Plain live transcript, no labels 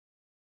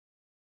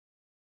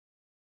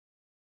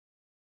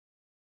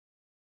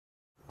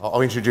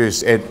I'll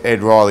introduce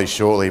Ed Riley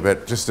shortly,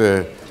 but just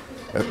a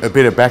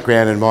bit of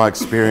background and my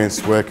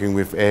experience working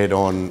with Ed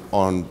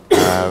on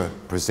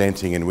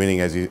presenting and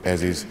winning as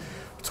he's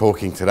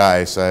talking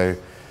today. So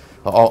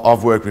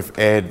I've worked with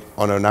Ed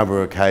on a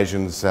number of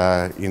occasions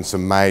in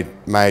some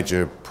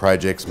major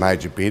projects,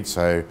 major bids.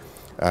 So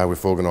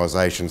with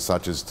organisations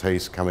such as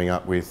TEAS coming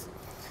up with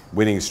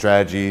winning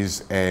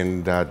strategies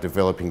and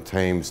developing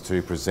teams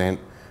to present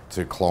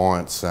to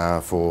clients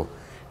to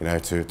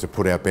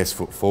put our best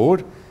foot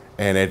forward.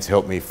 And Ed's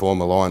helped me form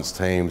alliance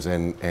teams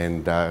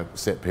and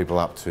set people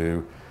up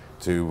to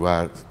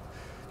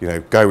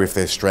go with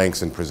their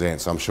strengths and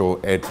present. So I'm sure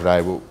Ed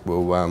today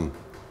will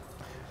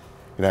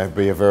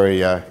be a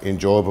very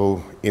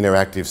enjoyable,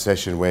 interactive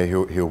session where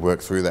he'll work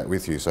through that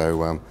with you.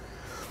 So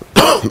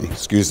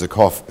excuse the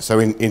cough. So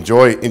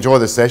enjoy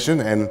the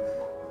session. And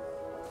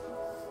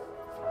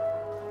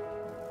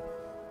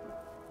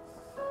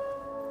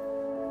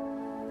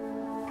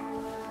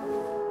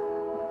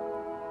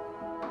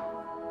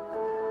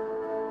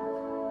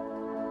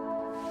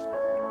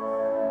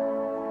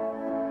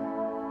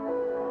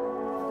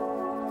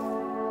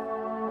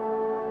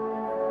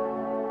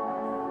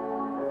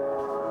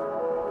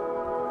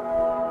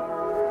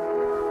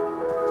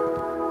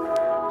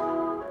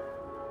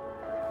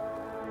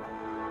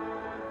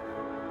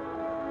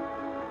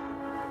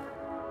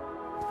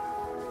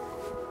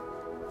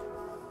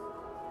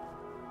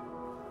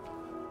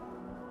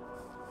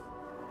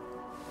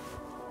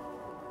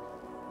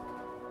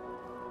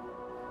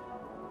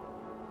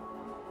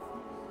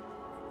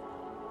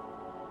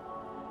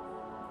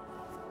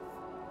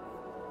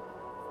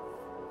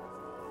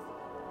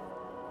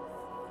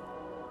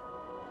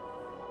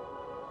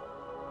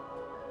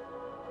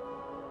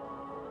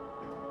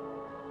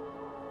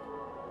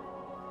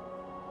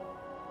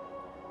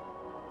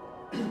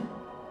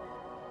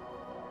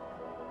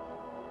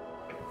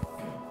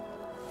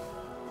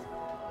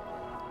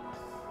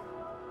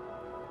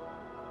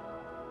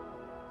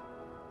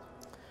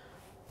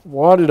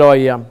Why did I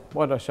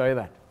show you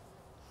that?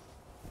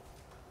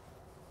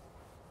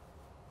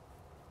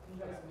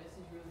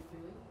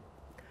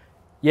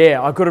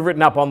 Yeah, I could have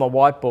written up on the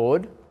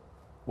whiteboard,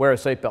 wear a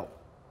seatbelt.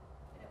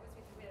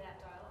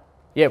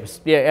 Yeah,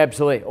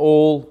 absolutely.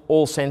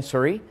 All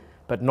sensory,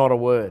 but not a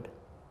word,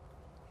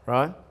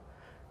 right?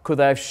 Could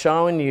they have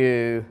shown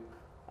you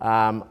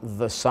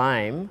the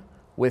same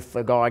with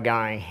the guy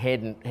going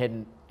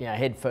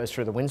head first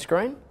through the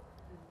windscreen,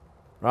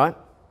 right?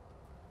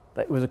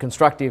 That was a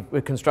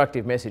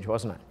constructive message,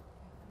 wasn't it?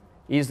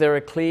 Is there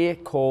a clear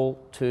call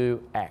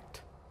to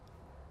act?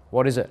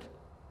 What is it?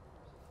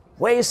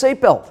 Wear your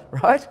seatbelt,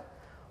 right?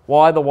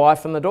 Why the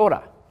wife and the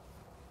daughter,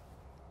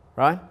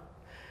 right?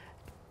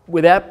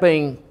 Without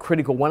being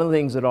critical, one of the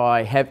things that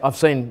I've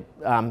seen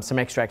some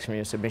extracts from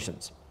your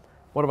submissions.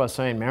 What have I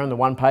seen, Maren? The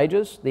one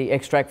pages, the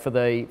extract for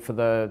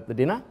the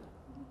dinner.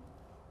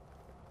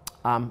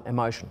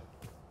 Emotion.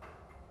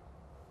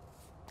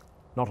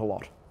 Not a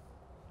lot.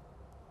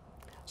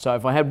 So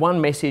if I had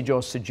one message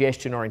or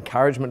suggestion or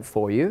encouragement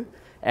for you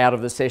out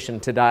of the session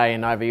today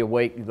and over your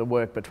week, the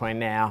work between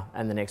now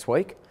and the next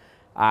week,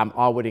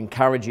 I would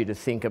encourage you to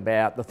think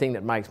about the thing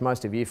that makes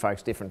most of you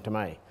folks different to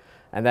me.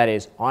 And that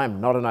is, I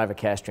am not an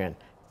Novocastrian.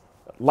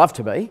 Love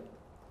to be,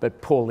 but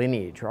poor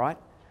lineage, right?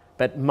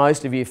 But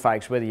most of you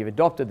folks, whether you've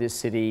adopted this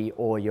city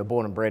or you're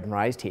born and bred and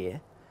raised here,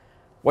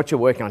 what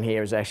you're working on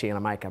here is actually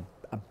going to make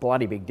a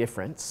bloody big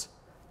difference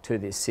to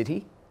this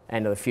city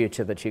and to the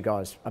future that you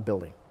guys are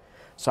building.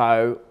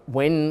 So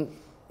and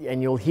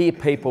you'll hear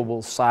people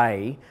will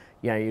say,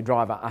 you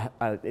drive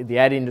the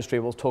ad industry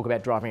will talk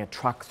about driving a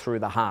truck through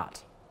the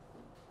heart.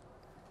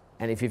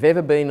 And if you've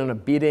ever been on a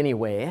bid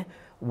anywhere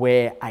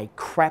where a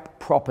crap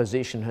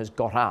proposition has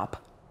got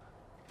up,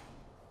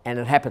 and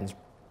it happens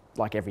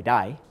like every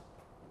day,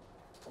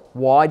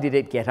 why did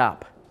it get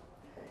up?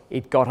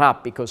 It got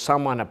up because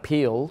someone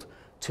appealed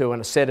to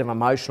a set of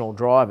emotional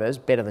drivers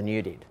better than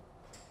you did.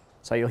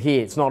 So you'll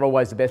hear it's not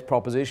always the best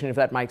proposition, if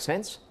that makes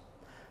sense.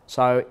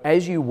 So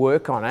as you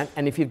work on it,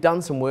 and if you've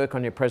done some work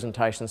on your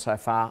presentation so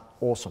far,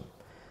 awesome.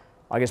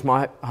 I guess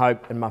my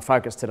hope and my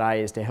focus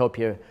today is to help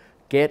you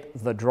get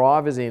the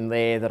drivers in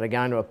there that are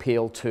going to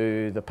appeal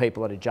to the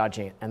people that are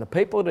judging it. And the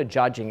people that are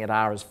judging it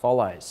are as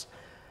follows.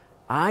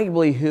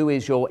 Arguably, who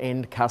is your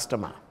end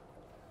customer?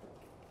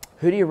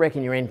 Who do you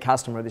reckon your end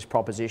customer of this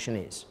proposition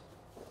is?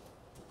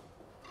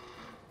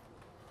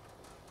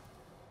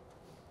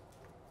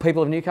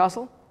 People of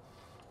Newcastle?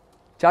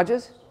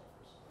 Judges?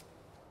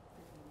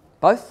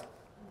 Both?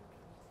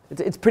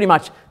 It's pretty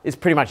much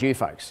you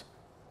folks.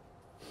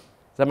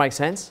 Does that make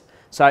sense?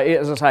 So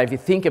as I say, if you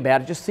think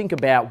about it, just think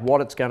about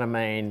what it's going to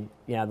mean,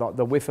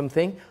 the WIFM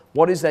thing.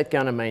 What is that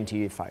going to mean to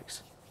you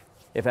folks?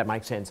 If that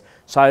makes sense.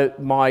 So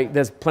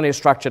there's plenty of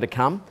structure to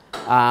come,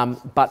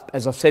 but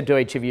as I've said to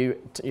each of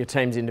you, your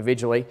teams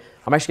individually,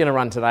 I'm actually going to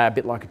run today a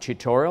bit like a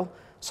tutorial.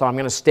 So I'm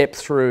going to step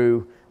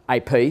through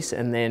a piece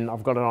and then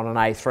I've got it on an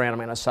A3 and I'm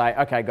going to say,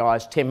 okay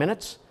guys, 10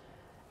 minutes.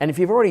 And if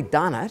you've already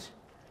done it,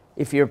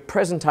 if your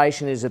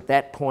presentation is at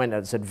that point,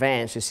 it's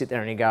advanced, you sit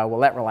there and you go, well,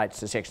 that relates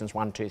to sections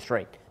 1, 2,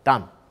 3.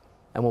 Done.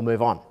 and we'll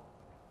move on.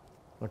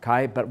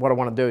 Okay, but what I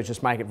want to do is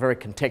just make it very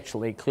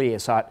contextually clear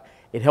so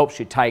it helps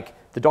you take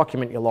the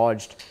document you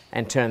lodged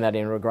and turn that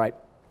into a great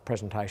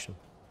presentation.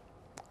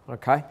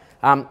 Okay,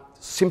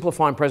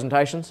 simplifying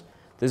presentations,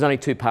 there's only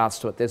two parts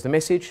to it. There's the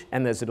message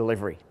and there's the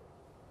delivery.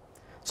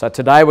 So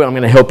today I'm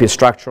going to help you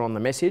structure on the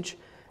message,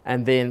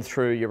 and then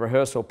through your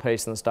rehearsal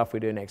piece and the stuff we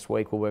do next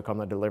week, we'll work on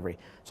the delivery.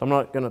 So I'm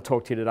not going to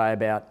talk to you today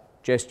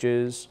about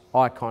gestures,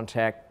 eye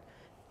contact,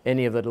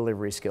 any of the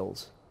delivery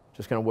skills.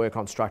 Just going to work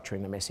on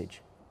structuring the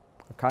message.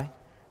 Okay?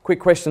 Quick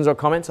questions or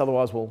comments,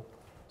 otherwise we'll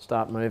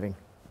start moving.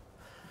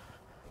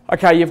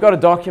 Okay, you've got a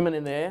document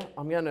in there.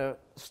 I'm going to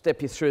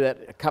step you through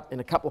that in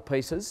a couple of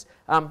pieces.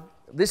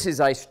 This is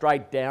a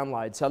straight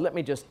download, so let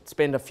me just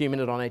spend a few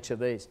minutes on each of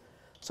these.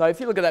 So if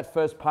you look at that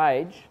first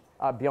page,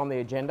 beyond the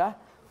agenda,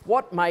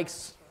 what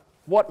makes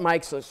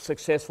a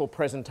successful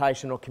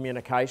presentation or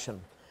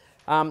communication?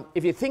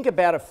 If you think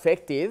about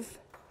effective,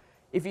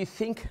 if you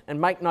think, and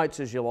make notes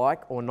as you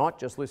like, or not,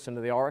 just listen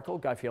to the oracle,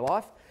 go for your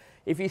life.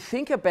 If you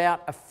think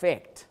about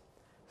effect,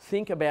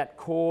 think about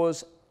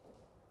cause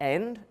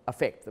and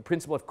effect, the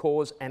principle of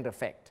cause and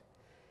effect.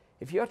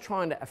 If you're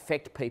trying to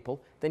affect people,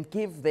 then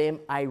give them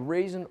a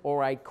reason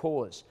or a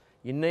cause.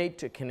 You need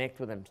to connect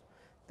with them.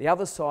 The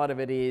other side of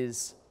it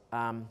is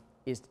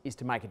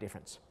to make a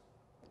difference.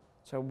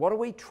 So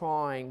what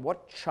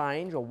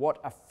change or what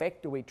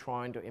effect are we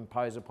trying to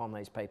impose upon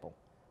these people?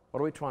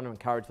 What are we trying to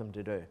encourage them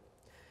to do?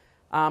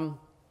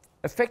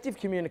 Effective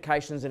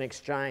communications and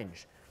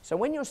exchange. So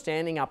when you're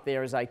standing up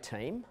there as a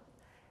team,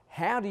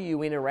 how do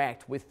you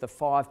interact with the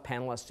 5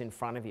 panellists in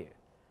front of you?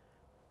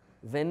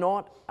 They're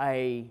not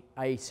a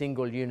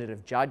single unit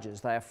of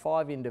judges. They are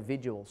 5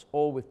 individuals,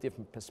 all with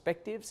different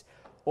perspectives,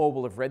 all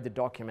will have read the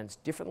documents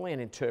differently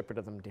and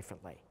interpreted them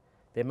differently.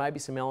 There may be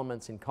some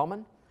elements in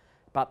common,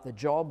 but the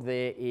job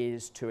there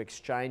is to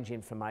exchange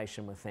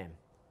information with them.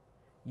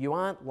 You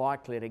aren't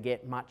likely to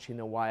get much in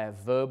the way of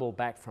verbal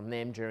back from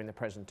them during the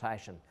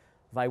presentation.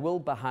 They will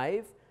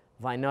behave.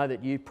 They know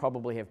that you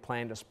probably have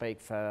planned to speak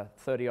for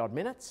 30 odd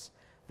minutes.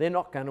 They're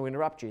not going to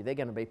interrupt you. They're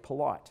going to be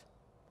polite.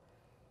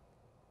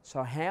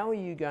 So how are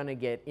you going to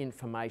get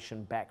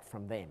information back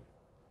from them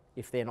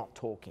if they're not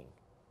talking?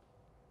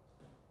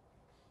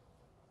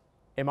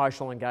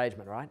 Emotional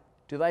engagement, right?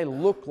 Do they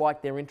look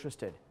like they're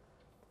interested?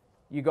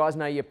 You guys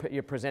know your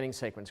presenting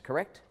sequence,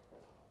 correct?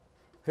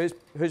 Who's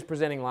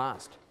presenting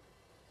last?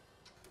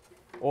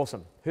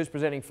 Awesome. Who's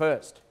presenting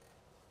first?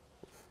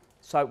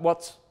 So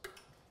what's...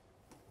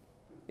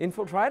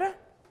 Infiltrator?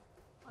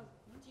 Do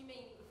you mean...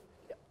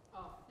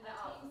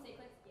 team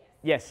sequence?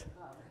 Yes.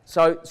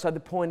 So the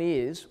point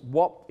is,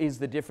 what is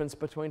the difference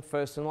between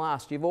first and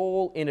last? You've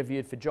all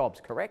interviewed for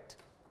jobs, correct?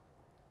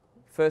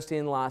 First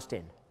in, last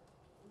in.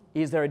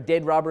 Is there a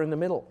dead rubber in the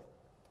middle?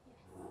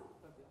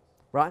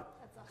 Right?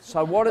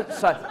 So how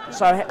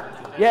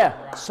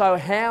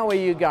are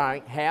you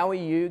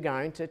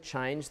going to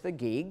change the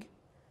gig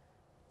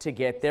to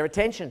get their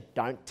attention?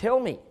 Don't tell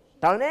me.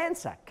 Don't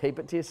answer. Keep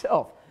it to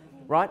yourself.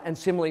 Right? And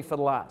similarly for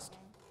the last.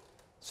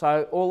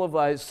 So all of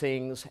those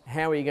things,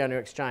 how are you going to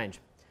exchange?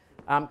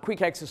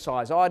 Quick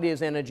exercise,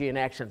 ideas, energy and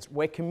actions.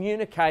 We're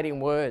communicating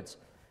words.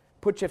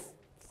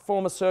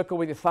 Form a circle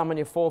with your thumb and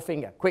your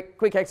forefinger.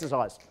 Quick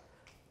exercise.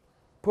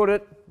 Put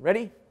it,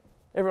 ready?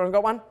 Everyone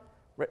got one?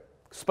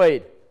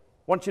 Speed.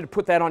 Want you to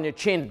put that on your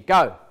chin.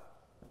 Go.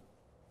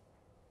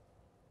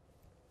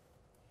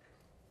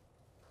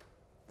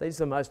 These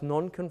are the most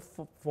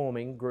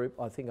non-conforming group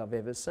I think I've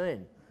ever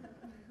seen.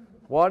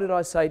 Why did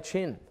I say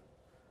chin?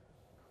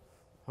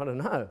 I don't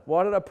know.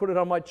 Why did I put it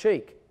on my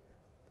cheek?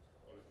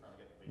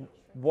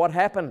 What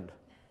happened?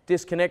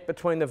 Disconnect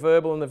between the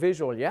verbal and the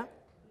visual, yeah?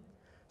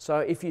 So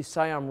if you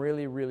say, I'm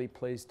really, really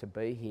pleased to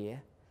be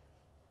here,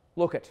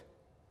 look it.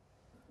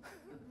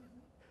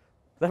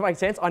 Does that make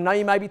sense? I know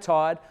you may be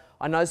tired.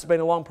 I know this has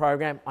been a long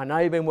program. I know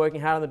you've been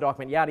working hard on the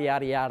document, yada,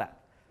 yada, yada.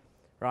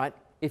 Right?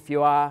 If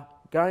you are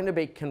going to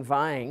be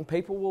conveying,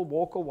 people will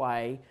walk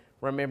away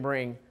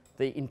remembering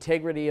the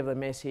integrity of the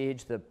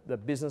message, the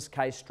business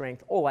case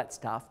strength, all that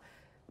stuff.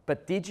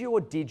 But did you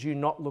or did you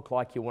not look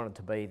like you wanted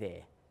to be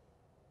there?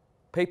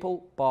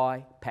 People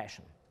buy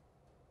passion.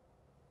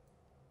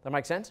 Does that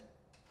make sense?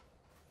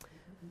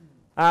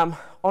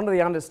 Onto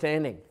the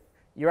understanding.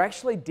 You're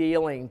actually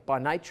dealing, by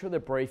nature of the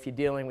brief, you're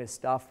dealing with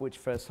stuff which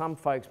for some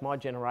folks, my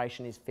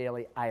generation, is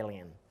fairly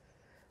alien.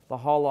 The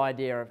whole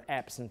idea of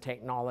apps and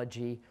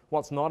technology.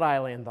 What's not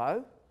alien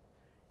though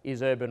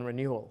is urban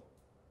renewal,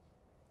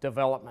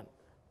 development,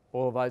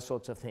 all of those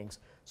sorts of things.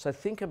 So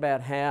think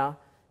about how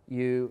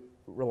you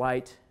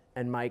relate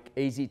and make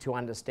easy to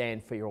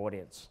understand for your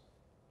audience.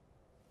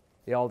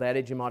 The old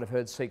adage you might have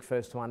heard, seek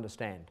first to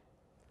understand.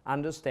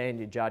 Understand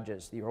your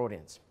judges, your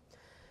audience.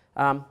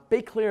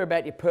 Be clear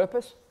about your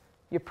purpose.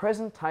 Your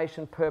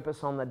presentation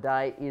purpose on the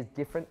day is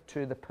different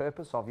to the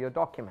purpose of your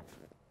document.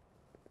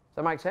 Does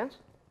that make sense?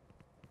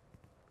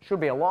 Should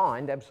be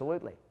aligned,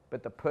 absolutely,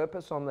 but the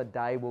purpose on the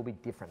day will be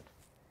different.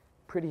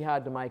 Pretty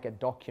hard to make a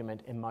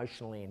document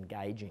emotionally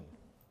engaging.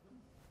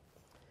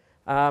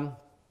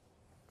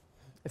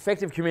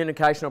 Effective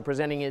communication or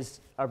presenting is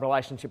a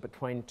relationship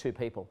between two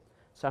people.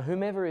 So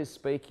whomever is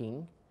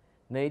speaking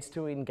needs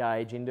to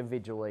engage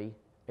individually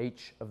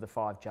each of the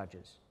 5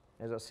 judges.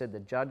 As I said, the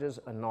judges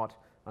are not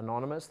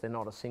anonymous, they're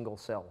not a single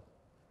cell.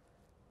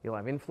 You'll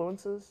have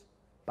influences,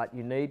 but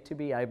you need to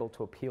be able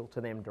to appeal to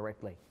them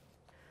directly.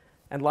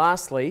 And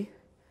lastly,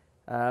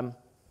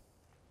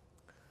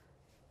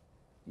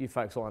 you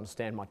folks will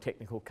understand my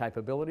technical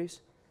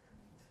capabilities.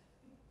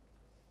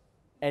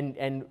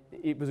 And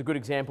it was a good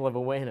example of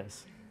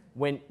awareness.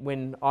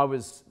 When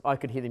I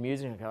could hear the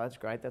music and go, that's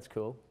great, that's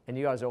cool. And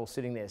you guys are all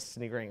sitting there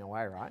sniggering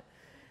away, right?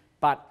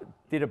 But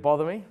did it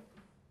bother me?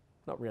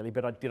 Not really,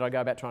 but did I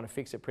go about trying to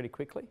fix it pretty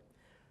quickly?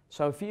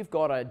 So if you've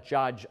got a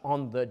judge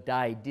on the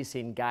day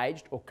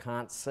disengaged or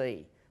can't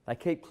see, they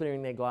keep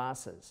clearing their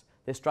glasses,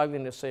 they're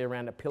struggling to see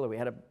around a pillar. We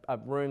had a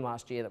room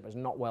last year that was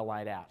not well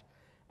laid out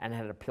and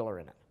had a pillar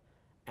in it.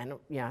 And,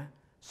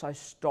 so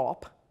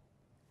stop,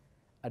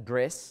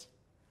 address,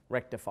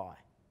 rectify.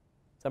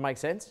 Does that make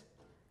sense?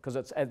 Because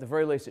it's, at the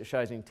very least, it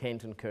shows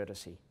intent and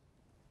courtesy.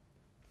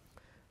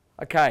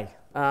 Okay.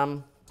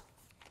 Over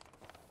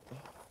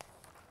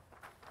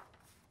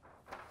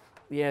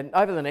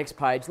the next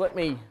page, let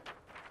me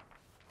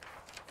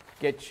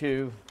get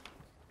you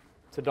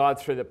to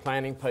dive through the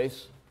planning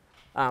piece.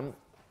 And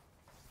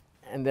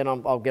then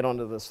I'll get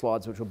onto the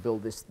slides which will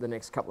build the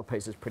next couple of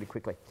pieces pretty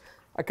quickly.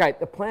 Okay,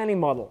 the planning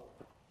model.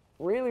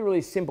 Really,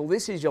 really simple.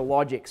 This is your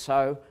logic.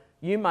 So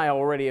you may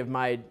already have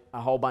made a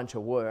whole bunch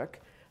of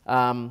work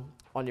on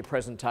your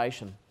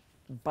presentation.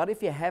 But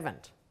if you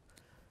haven't,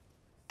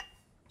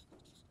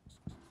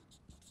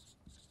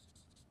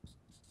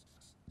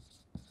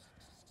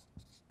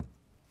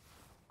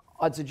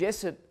 I'd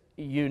suggest that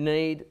you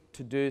need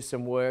to do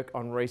some work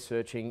on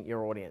researching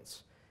your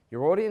audience.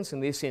 Your audience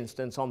in this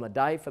instance on the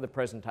day for the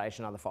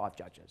presentation are the 5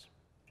 judges.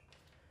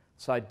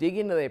 So dig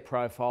into their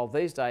profile.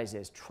 These days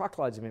there's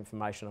truckloads of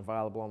information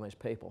available on these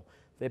people.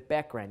 Their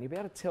background, you'll be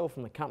able to tell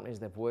from the companies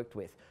they've worked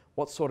with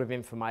what sort of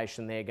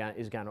information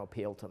is going to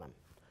appeal to them.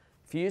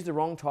 If you use the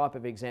wrong type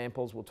of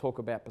examples, we'll talk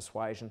about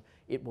persuasion,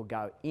 it will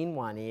go in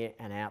one ear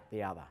and out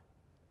the other.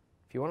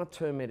 If you want to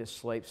turn me to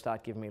sleep,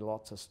 start giving me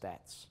lots of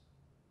stats.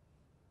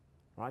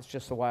 Right? It's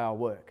just the way I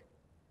work.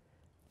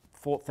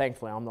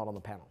 Thankfully, I'm not on the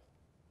panel.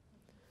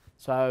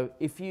 So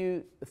if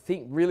you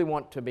really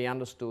want to be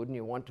understood and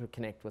you want to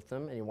connect with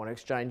them and you want to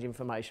exchange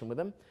information with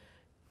them,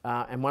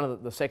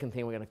 and the second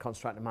thing we're going to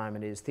concentrate in a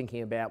moment is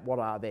thinking about what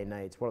are their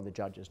needs, what are the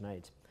judges'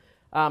 needs.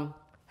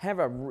 Have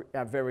a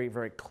very,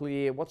 very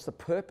clear, what's the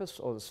purpose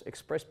or the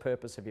express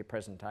purpose of your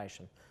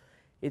presentation.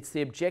 It's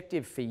the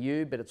objective for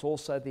you, but it's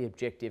also the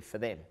objective for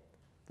them.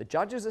 The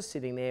judges are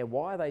sitting there.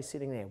 Why are they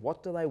sitting there?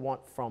 What do they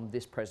want from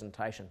this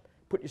presentation?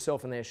 Put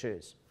yourself in their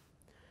shoes.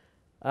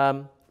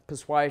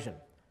 Persuasion.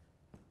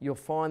 You'll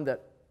find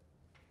that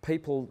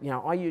people,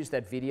 I use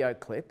that video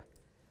clip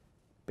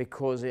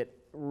because it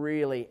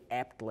really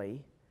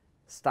aptly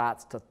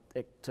starts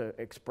to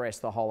express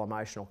the whole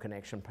emotional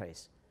connection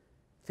piece.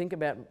 Think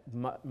about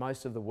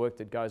most of the work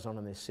that goes on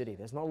in this city.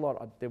 There's not a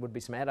lot, there would be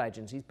some ad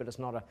agencies, but it's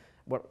not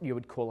what you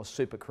would call a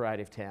super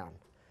creative town.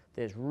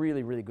 There's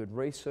really, really good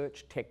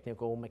research,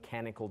 technical,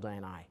 mechanical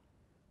DNA.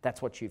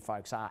 That's what you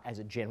folks are as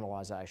a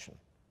generalisation.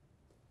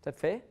 Is that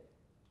fair?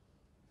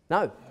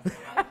 No.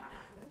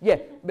 Yeah,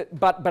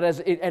 but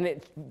and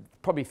it's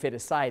probably fair to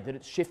say that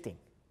it's shifting.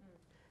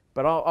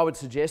 But I would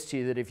suggest to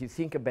you that if you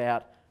think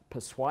about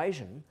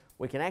persuasion,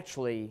 we can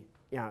actually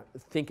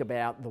think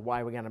about the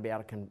way we're going to be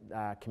able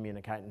to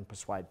communicate and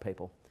persuade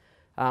people.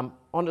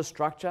 Onto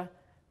structure,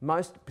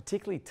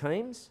 particularly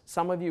teams,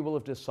 some of you will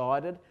have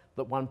decided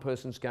that one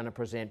person's going to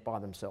present by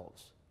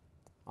themselves.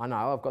 I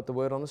know, I've got the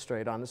word on the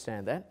street, I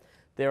understand that.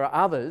 There are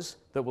others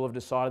that will have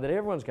decided that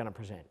everyone's going to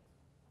present.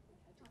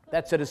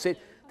 That's it.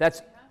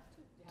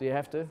 Do you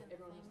have to?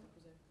 Everyone has to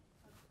present.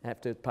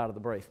 Have to, part of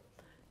the brief.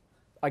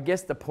 I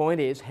guess the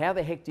point is, how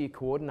the heck do you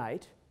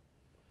coordinate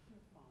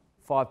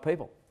 5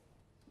 people?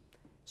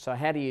 So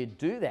how do you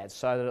do that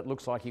so that it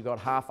looks like you've got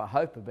half a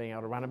hope of being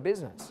able to run a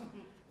business?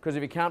 Because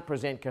if you can't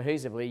present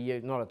cohesively,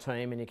 you're not a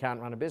team and you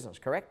can't run a business,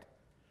 correct?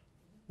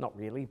 Not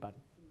really, but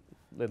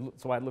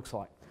it's the way it looks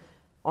like.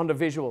 On to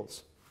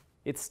visuals.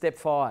 It's step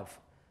 5.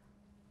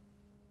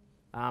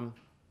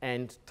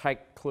 And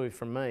take clue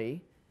from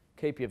me,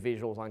 keep your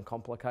visuals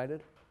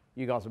uncomplicated.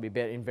 You guys will be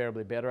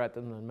invariably better at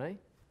them than me,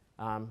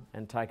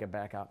 and take it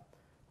back up.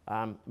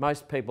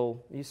 Most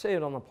people, you see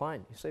it on the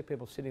plane. You see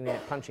people sitting there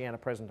punching out a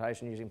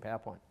presentation using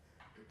PowerPoint.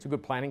 It's a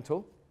good planning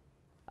tool,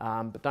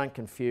 but don't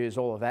confuse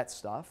all of that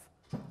stuff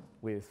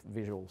with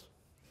visuals.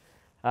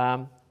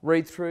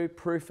 Read through,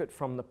 proof it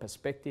from the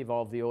perspective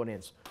of the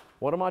audience.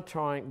 What are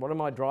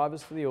my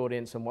drivers for the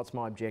audience and what's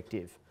my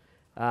objective?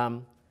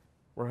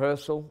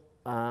 Rehearsal.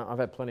 I've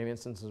had plenty of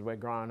instances where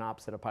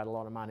grown-ups that have paid a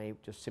lot of money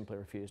just simply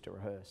refuse to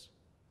rehearse.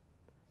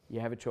 You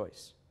have a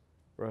choice.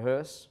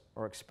 Rehearse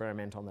or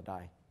experiment on the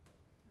day.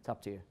 It's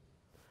up to you.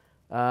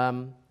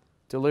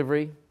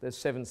 Delivery, there's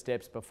 7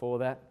 steps before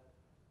that,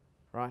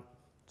 right?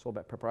 It's all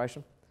about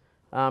preparation.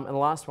 And the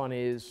last one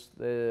is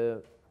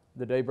the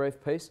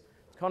debrief piece.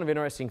 It's kind of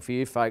interesting for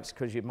you folks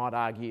because you might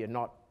argue you're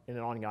not in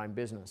an ongoing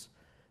business.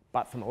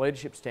 But from a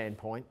leadership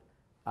standpoint,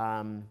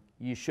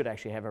 you should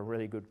actually have a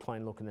really good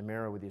clean look in the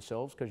mirror with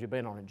yourselves because you've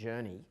been on a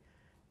journey.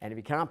 And if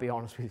you can't be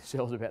honest with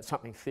yourselves about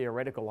something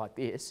theoretical like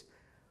this,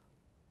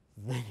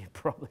 then you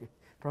probably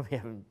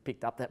haven't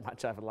picked up that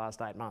much over the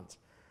last 8 months.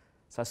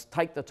 So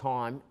take the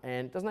time,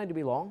 and it doesn't need to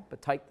be long, but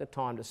take the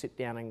time to sit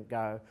down and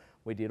go,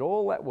 we did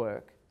all that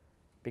work,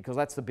 because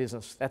that's the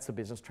business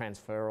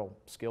transferal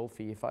skill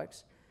for you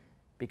folks.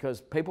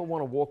 Because people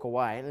want to walk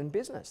away, and in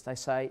business they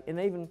say, and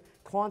even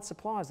client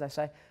suppliers, they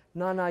say,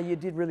 no, you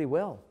did really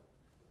well.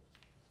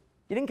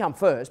 You didn't come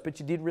first, but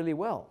you did really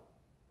well.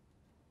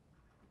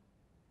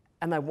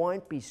 And they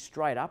won't be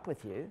straight up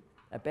with you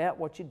about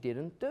what you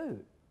didn't do.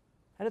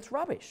 And it's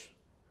rubbish.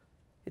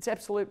 It's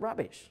absolute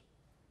rubbish.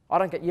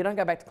 You don't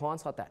go back to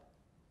clients like that.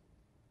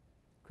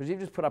 Because you've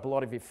just put up a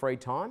lot of your free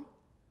time,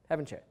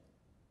 haven't you?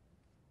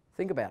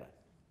 Think about it.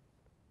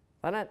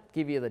 They don't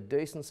give you the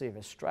decency of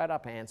a straight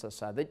up answer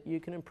so that you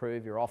can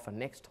improve your offer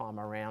next time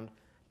around.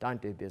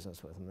 Don't do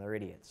business with them, they're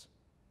idiots.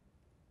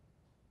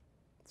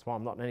 That's why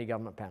I'm not in any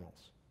government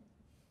panels.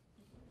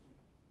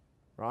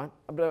 Right?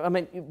 But I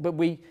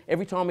mean,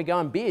 every time we go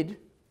and bid,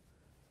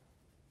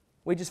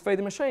 we just feed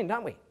the machine,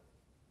 don't we?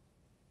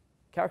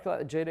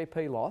 Calculate the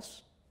GDP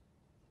loss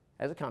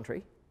as a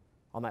country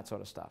on that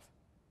sort of stuff,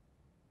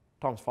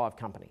 times 5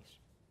 companies.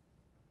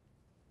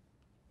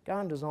 Go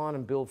and design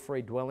and build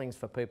free dwellings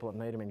for people that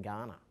need them in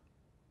Ghana.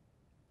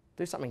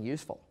 Do something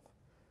useful.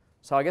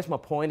 So I guess my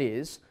point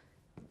is,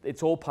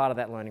 it's all part of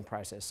that learning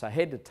process. So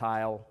head to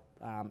tail,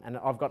 and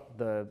I've got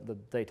the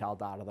detailed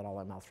data that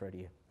I'll email through to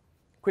you.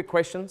 Quick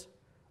questions.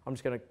 I'm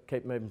just going to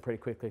keep moving pretty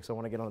quickly because I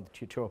want to get on to the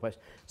tutorial piece.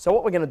 So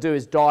what we're going to do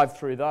is dive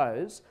through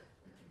those.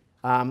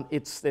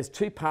 There's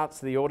 2 parts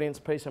to the audience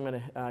piece I'm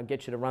going to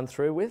get you to run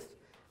through with.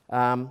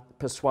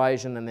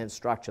 Persuasion and then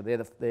structure.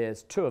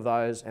 There's 2 of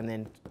those and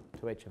then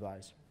to each of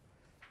those.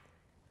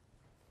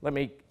 Let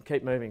me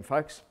keep moving,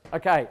 folks.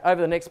 Okay, over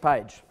the next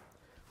page.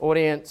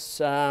 Audience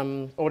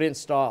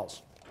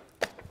styles.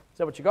 Is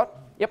that what you got?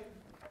 Yep.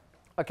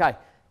 Okay.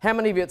 How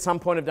many of you at some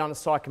point have done a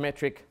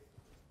psychometric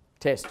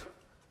test?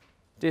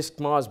 DISC,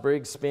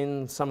 Myers-Briggs,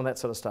 spin, some of that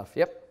sort of stuff.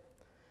 Yep.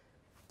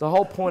 The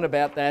whole point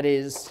about that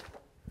is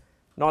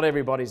not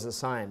everybody's the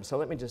same. So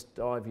let me just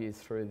dive you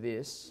through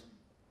this.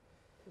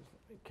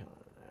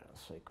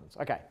 Sequence.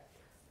 Okay.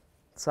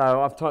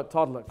 So I've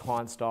titled it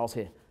client styles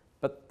here.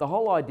 But the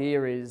whole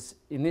idea is,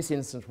 in this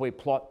instance, we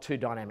plot 2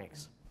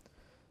 dynamics.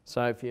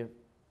 So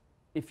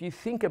if you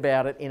think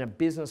about it in a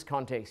business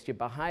context, your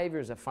behaviour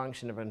is a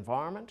function of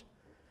environment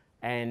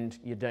and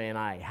your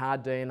DNA,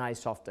 hard DNA,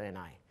 soft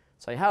DNA.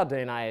 So your hard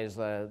DNA is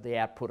the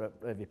output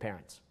of your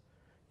parents.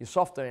 Your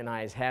soft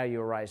DNA is how you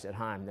were raised at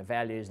home, the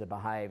values, the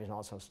behaviours and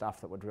all that sort of stuff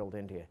that were drilled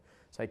into you.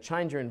 So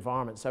change your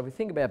environment. So if we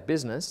think about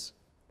business,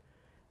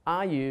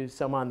 are you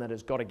someone that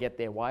has got to get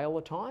their way all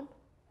the time?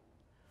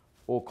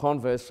 Or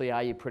conversely,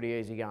 are you pretty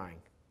easygoing?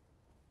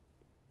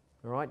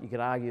 All right, you could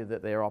argue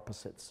that they're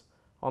opposites.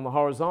 On the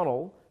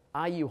horizontal,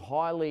 are you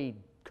highly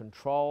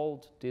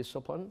controlled,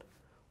 disciplined?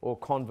 Or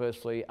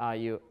conversely, are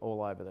you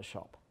all over the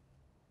shop?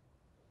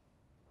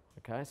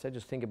 Okay, so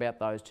just think about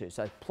those 2.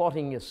 So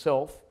plotting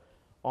yourself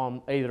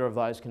on either of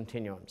those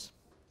continuums.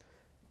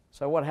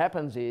 So what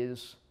happens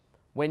is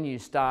when you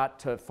start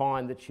to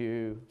find that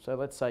so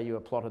let's say you were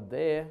plotted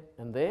there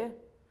and there,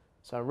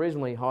 so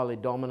reasonably highly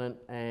dominant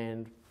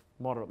and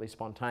moderately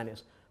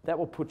spontaneous, that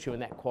will put you in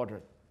that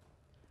quadrant.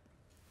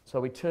 So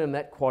we term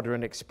that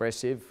quadrant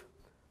expressive.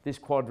 This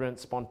quadrant,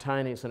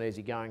 spontaneous and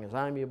easygoing, is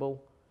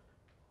amiable.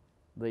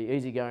 The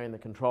easygoing, the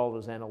controlled,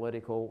 is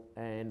analytical,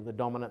 and the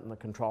dominant and the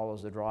controller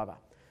is the driver.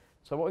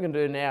 So what we're going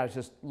to do now is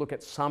just look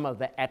at some of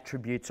the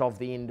attributes of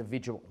the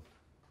individual.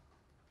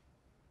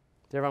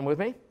 Is everyone with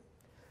me?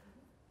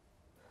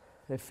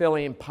 They're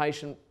fairly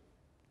impatient,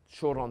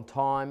 short on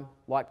time,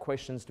 like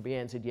questions to be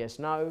answered yes,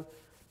 no,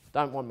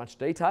 don't want much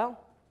detail,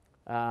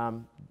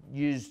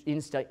 use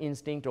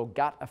instinct or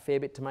gut a fair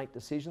bit to make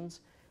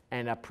decisions,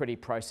 and are pretty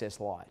process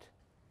light.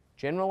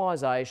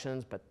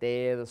 Generalisations, but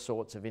they're the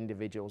sorts of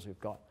individuals we've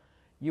got.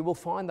 You will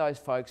find those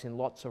folks in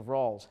lots of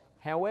roles.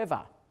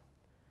 However,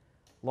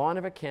 line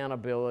of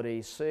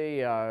accountability,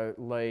 CEO,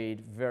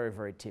 lead, very,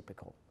 very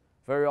typical.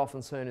 Very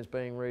often seen as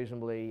being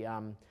reasonably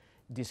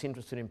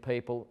disinterested in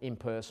people,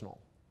 impersonal,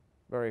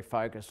 very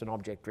focused and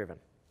object-driven.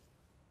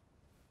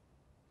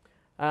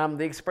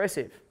 The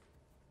expressive,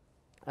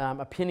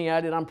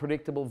 opinionated,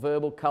 unpredictable,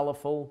 verbal,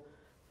 colourful,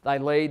 they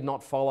lead,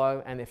 not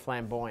follow, and they're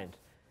flamboyant.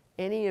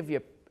 Any of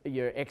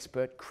your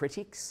expert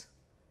critics,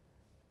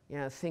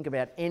 think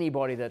about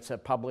anybody that's a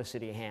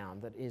publicity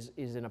hound, that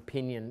is an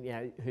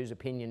opinion, whose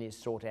opinion is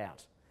sought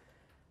out.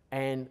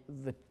 And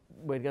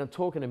we're going to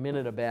talk in a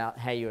minute about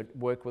how you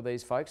work with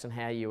these folks and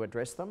how you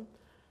address them.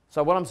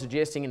 So what I'm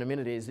suggesting in a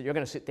minute is that you're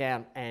going to sit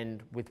down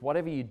and, with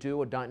whatever you do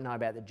or don't know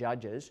about the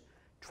judges,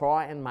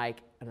 try and make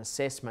an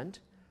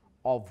assessment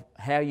of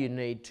how you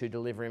need to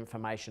deliver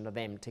information to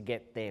them to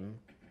get them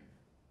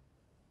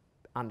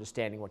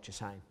understanding what you're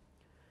saying.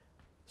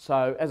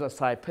 So as I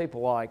say,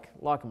 people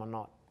like them or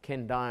not,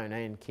 Ken Doan,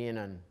 Ian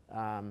Kiernan, you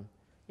know,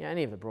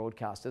 any of the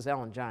broadcasters,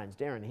 Alan Jones,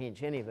 Darren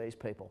Hinch, any of these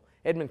people.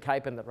 Edmund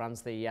Capon that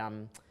runs the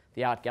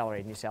Art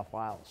Gallery in New South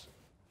Wales.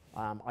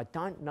 I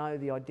don't know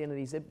the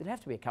identities. There'd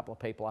have to be a couple of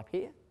people up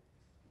here.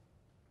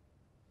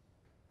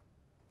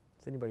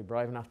 Is anybody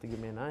brave enough to give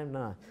me a name?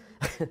 No.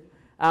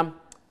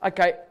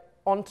 Okay,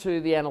 on to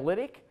the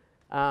analytic.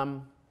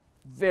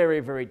 Very,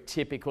 very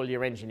typical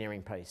your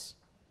engineering piece.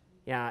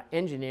 Yeah,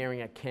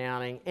 engineering,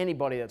 accounting,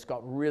 anybody that's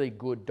got really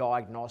good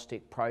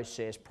diagnostic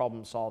process,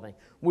 problem solving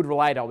would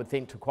relate, I would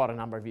think, to quite a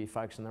number of you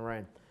folks in the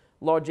room.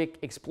 Logic,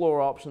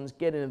 explore options,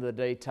 get into the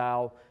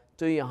detail,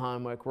 do your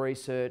homework,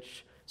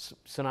 research,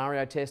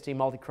 scenario testing,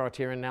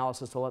 multi-criteria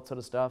analysis, all that sort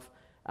of stuff.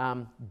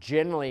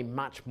 Generally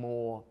much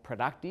more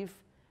productive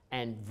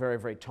and very,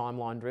 very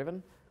timeline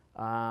driven,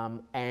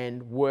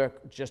 and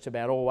work just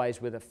about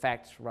always with the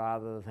facts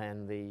rather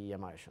than the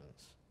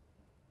emotions.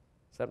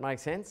 Does that make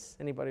sense?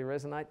 Anybody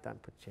resonate?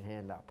 Don't put your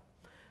hand up.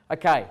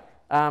 Okay,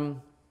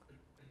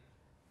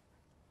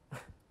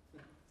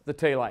 the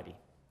tea lady. Have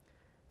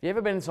you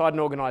ever been inside an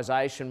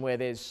organisation where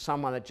there's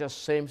someone that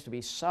just seems to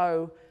be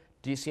so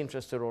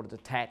disinterested or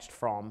detached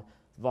from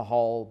the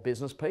whole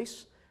business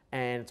piece,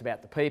 and it's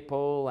about the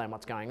people and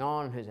what's going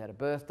on, who's had a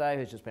birthday,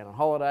 who's just been on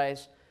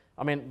holidays?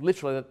 I mean,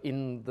 literally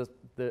in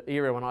the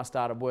era when I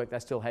started work, they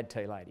still had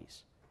tea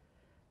ladies.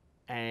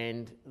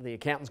 And the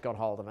accountants got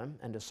hold of them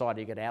and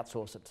decided you could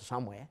outsource it to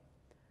somewhere,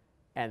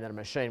 and that a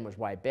machine was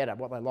way better.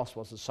 What they lost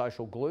was the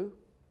social glue.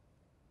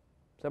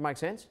 Does that make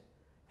sense?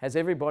 Has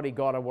everybody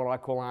got what I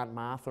call Aunt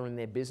Martha in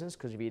their business?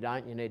 Because if you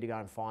don't, you need to go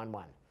and find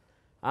one.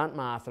 Aunt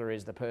Martha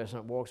is the person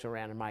that walks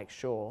around and makes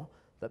sure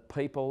that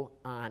people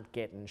aren't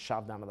getting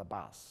shoved under the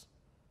bus.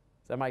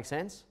 Does that make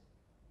sense?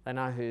 They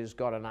know who's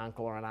got an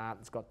uncle or an aunt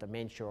that's got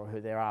dementia or who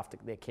they're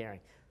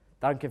caring.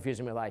 Don't confuse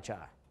them with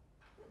HR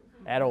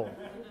at all.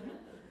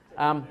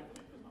 What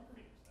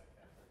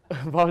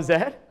was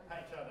that?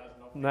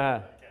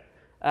 No.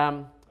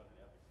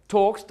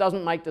 Talks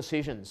doesn't make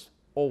decisions,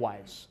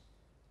 always.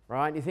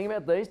 Right? You think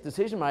about these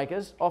decision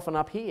makers, often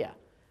up here.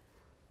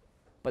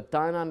 But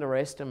don't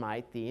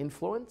underestimate the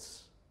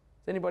influence.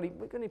 Is anybody,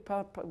 we've got any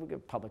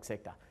public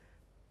sector?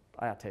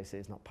 ARTC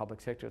is not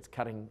public sector, it's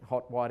cutting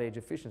hot white edge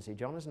efficiency,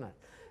 John, isn't it?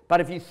 But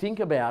if you think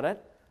about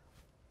it,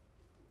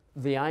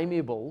 the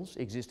amiables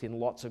exist in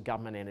lots of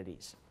government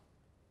entities.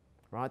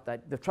 Right?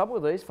 The trouble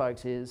with these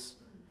folks is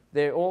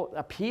they all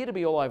appear to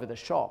be all over the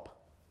shop,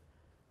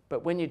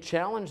 but when you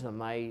challenge them,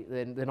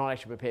 they're not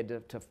actually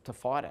prepared to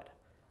fight it.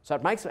 So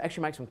it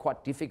actually makes them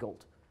quite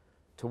difficult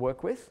to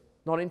work with,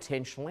 not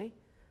intentionally.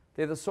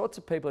 They're the sorts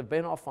of people who've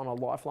been off on a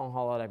lifelong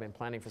holiday, been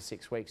planning for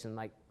 6 weeks, and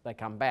they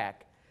come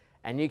back,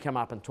 and you come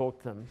up and talk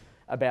to them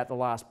about the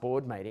last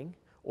board meeting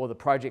or the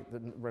project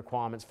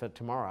requirements for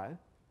tomorrow,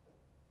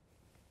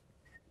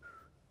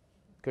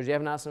 because you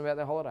haven't asked them about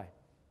their holiday.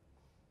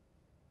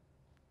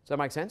 Does that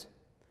make sense?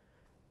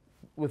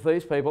 With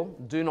these people,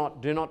 do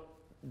not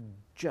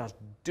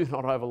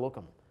overlook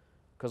them,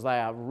 because they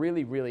are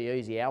really, really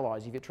easy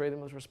allies if you treat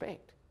them with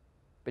respect.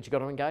 But you've got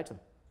to engage them.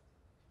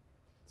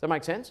 Does that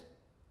make sense?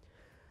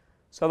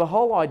 So the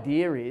whole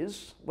idea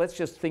is, let's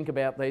just think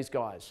about these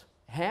guys.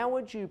 How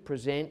would you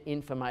present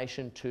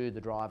information to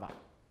the driver?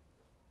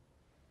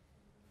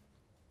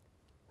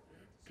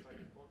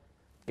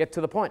 Get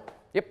to the point.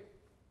 Yep.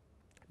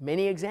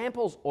 Many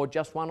examples or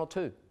just one or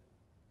two?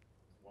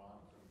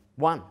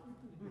 One.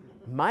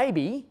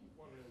 Maybe,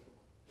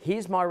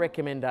 here's my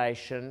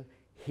recommendation,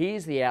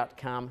 here's the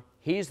outcome,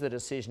 here's the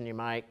decision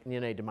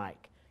you need to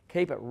make.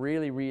 Keep it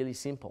really, really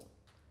simple.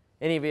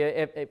 Any of you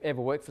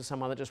ever worked for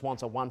someone that just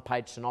wants a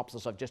one-page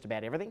synopsis of just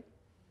about everything?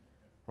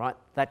 Right?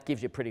 That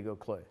gives you a pretty good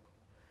clue.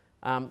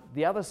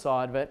 The other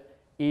side of it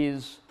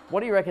is, what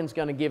do you reckon is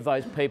going to give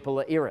those people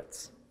the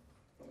irrits?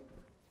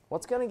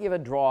 What's going to give a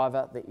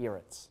driver the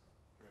irrits?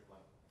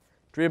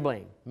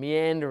 Dribbling,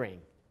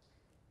 meandering,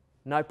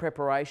 no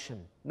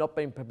preparation, not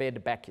being prepared to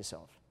back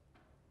yourself.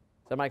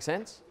 Does that make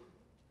sense?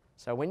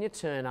 So when you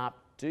turn up,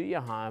 do your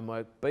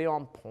homework, be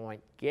on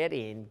point, get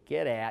in,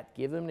 get out,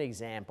 give them an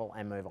example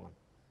and move on.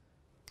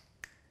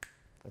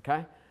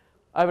 Okay?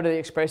 Over to the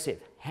expressive.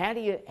 How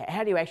do you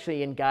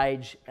actually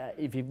engage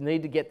if you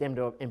need to get them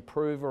to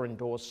improve or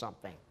endorse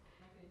something?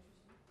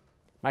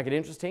 Make it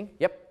interesting?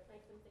 Yep.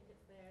 Make them think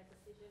it's their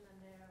decision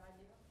and their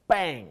idea.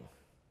 Bang!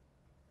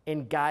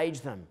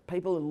 Engage them.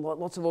 People,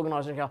 lots of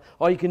organisations go,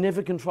 oh, you can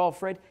never control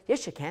Fred.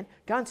 Yes, you can.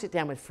 Go and sit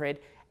down with Fred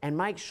and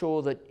make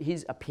sure that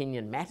his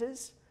opinion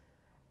matters.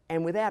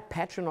 And without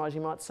patronising,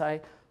 you might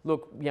say,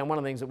 look, one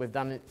of the things that we've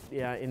done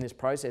in this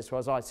process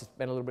was I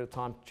spent a little bit of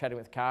time chatting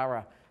with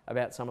Cara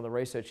about some of the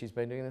research she's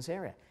been doing in this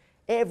area.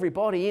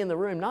 Everybody in the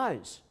room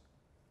knows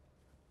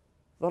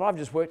that I've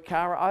just worked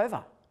Cara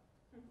over.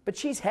 But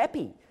she's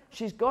happy.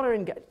 She's got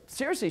her,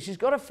 seriously, she's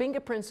got her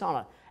fingerprints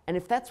on it. And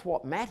if that's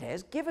what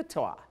matters, give it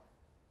to her.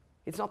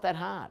 It's not that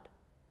hard.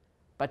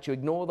 But you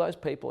ignore those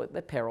people at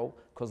their peril,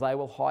 because they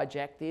will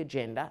hijack the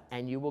agenda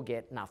and you will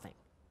get nothing.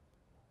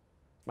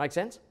 Make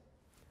sense?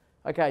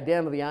 Okay,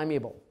 down to the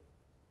amiable.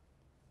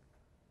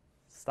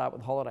 start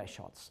with holiday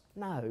shots.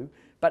 No,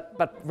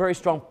 but very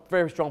strong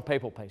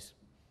people piece.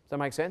 Does that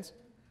make sense?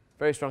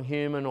 Very strong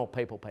human or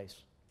people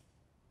piece.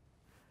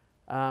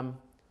 And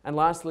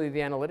lastly,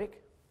 the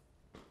analytic.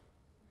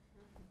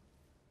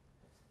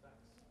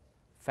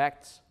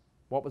 Facts.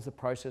 What was the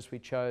process we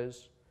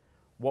chose?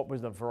 What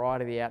was the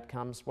variety of the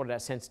outcomes? What did our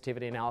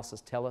sensitivity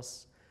analysis tell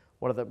us?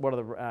 What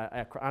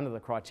are under the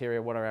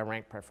criteria, what are our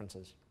rank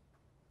preferences?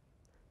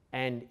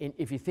 And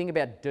if you think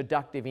about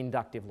deductive,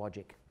 inductive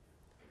logic,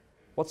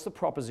 what's the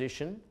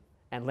proposition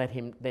and let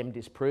them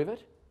disprove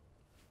it?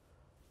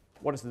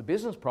 What is the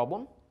business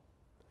problem?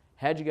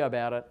 How'd you go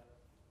about it?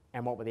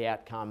 And what were the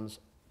outcomes?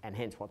 And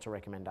hence, what's a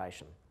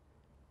recommendation?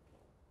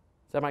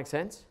 Does that make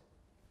sense?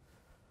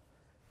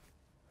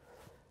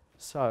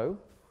 So,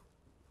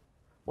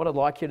 what I'd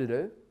like you to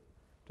do,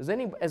 has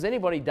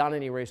anybody done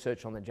any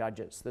research on the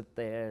judges that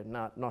they're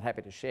not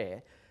happy to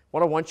share?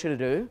 What I want you to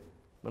do,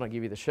 when I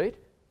give you the sheet,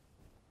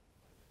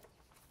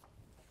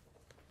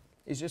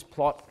 is just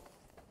plot,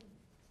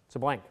 it's a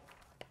blank.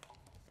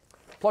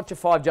 Plot your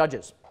 5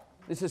 judges.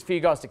 This is for you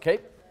guys to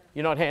keep.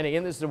 You're not handing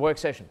in, this is a work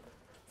session.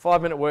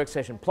 5-minute work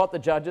session. Plot the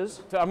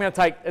judges. So I'm going to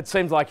take, it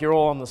seems like you're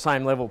all on the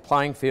same level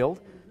playing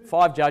field.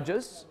 5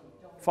 judges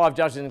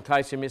in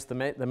case you missed the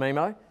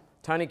memo.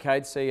 Tony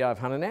Cade, CEO of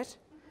Hunternet,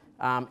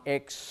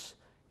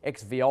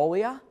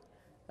 ex-Veolia,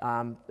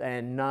 and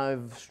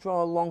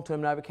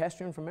long-term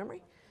Novocastrian from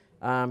memory.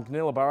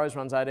 Gunilla Burrows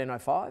runs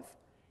 1805.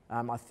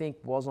 I think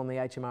was on the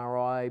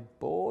HMRI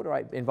board or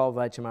involved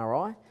with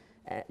HMRI.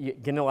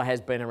 Gunilla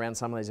has been around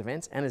some of these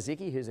events. Anna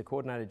Zicki, who's a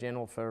Coordinator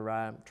General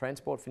for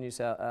Transport for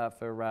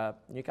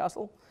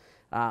Newcastle.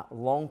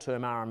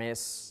 Long-term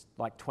RMS,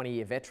 like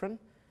 20-year veteran.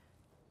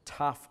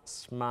 Tough,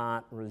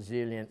 smart,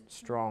 resilient,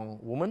 strong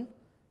woman.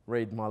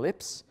 Read my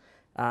lips.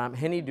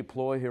 Henny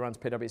Duploy, who runs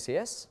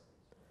PWCS.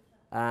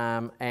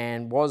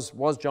 And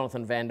was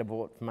Jonathan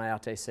Vandervoort from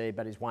ARTC,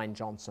 but is Wayne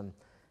Johnson.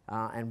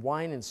 And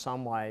Wayne, in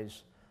some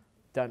ways,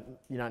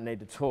 you don't need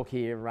to talk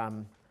here,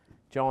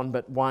 John,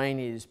 but Wayne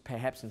is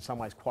perhaps in some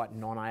ways quite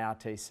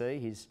non-ARTC.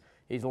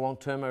 He's a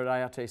long-termer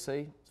at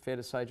ARTC, it's fair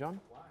to say, John?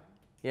 Wayne?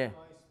 Yeah. He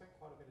spent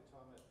quite a bit of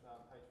time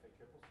at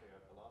HVCCC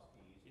over the last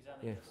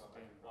few years.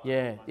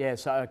 Yeah.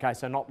 So okay,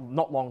 so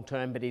not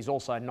long-term, but he's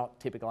also not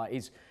typical.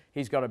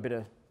 He's got a bit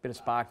of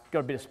spark,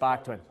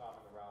 to him.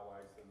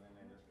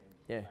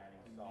 Yeah.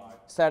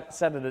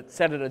 Sat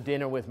at a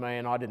dinner with me,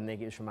 and I didn't think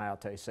he was from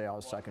ARTC. I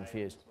was so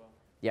confused.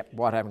 Yep,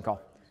 Whitehaven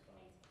Coal.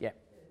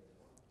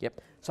 Yep.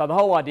 So the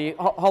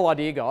whole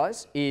idea,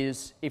 guys,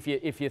 is if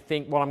you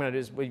think what I'm going to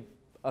do is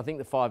I think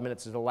the 5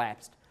 minutes has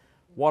elapsed.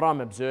 What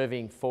I'm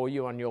observing for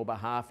you on your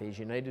behalf is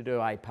you need to do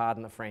a,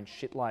 pardon the French,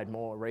 shitload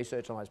more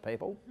research on those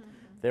people.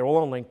 They're all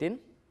on LinkedIn.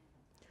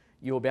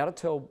 You'll be able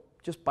to tell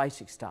just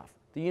basic stuff.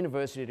 The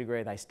university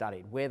degree they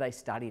studied, where they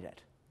studied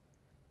it.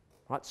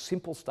 Right?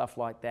 Simple stuff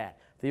like that.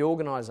 The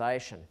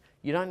organisation.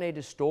 You don't need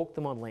to stalk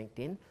them on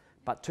LinkedIn,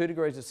 but 2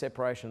 degrees of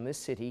separation in this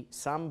city,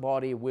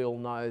 somebody will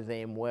know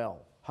them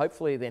well.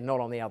 Hopefully they're not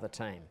on the other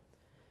team.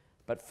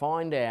 But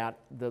find out,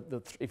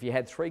 if you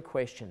had 3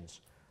 questions,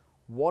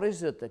 what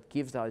is it that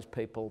gives those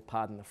people,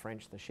 pardon the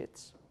French, the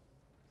shits?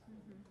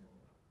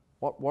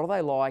 What are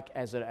they like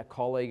as a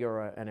colleague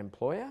or an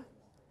employer?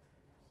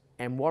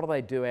 And what do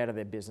they do out of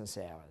their business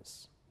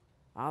hours?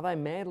 Are they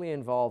madly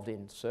involved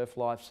in surf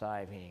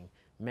lifesaving,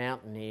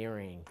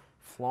 mountaineering,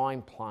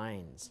 flying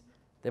planes?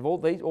 They've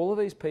all of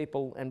these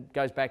people, and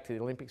goes back to the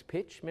Olympics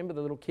pitch. Remember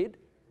the little kid?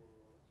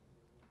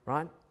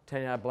 Right?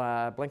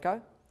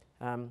 Blenko.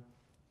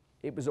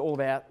 It was all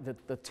about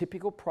the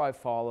typical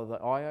profile of the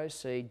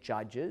IOC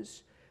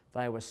judges.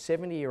 They were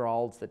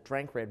 70-year-olds that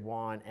drank red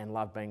wine and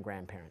loved being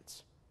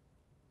grandparents.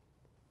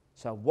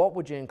 So what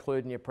would you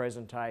include in your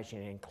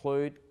presentation? You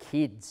include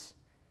kids.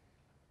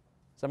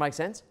 Does that make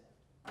sense?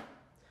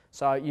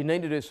 So you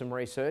need to do some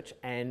research,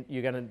 and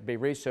you're going to be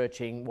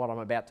researching what I'm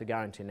about to go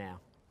into now.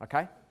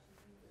 Okay?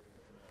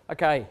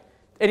 Okay.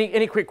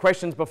 Any quick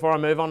questions before I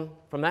move on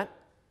from that?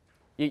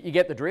 You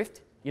get the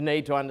drift? You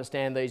need to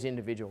understand these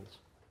individuals.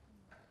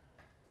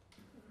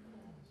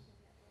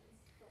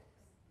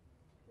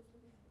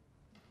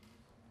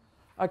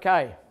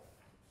 Okay.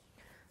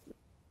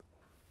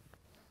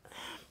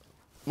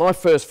 My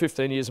first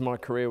 15 years of my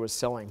career was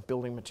selling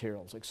building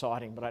materials.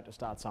 Exciting, but I had to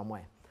start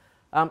somewhere.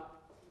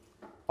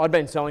 I'd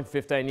been selling for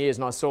 15 years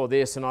and I saw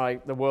this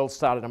and the world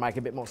started to make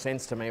a bit more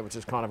sense to me, which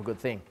is kind of a good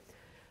thing.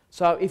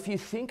 So if you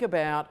think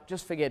about,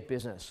 just forget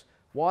business.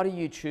 Why do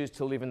you choose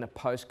to live in the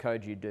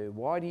postcode you do?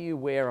 Why do you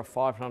wear a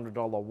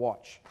 $500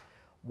 watch?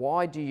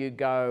 Why do you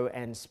go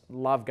and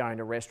love going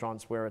to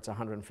restaurants where it's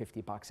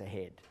 $150 a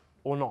head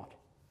or not?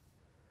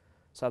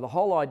 So the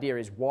whole idea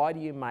is, why do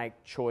you make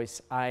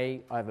choice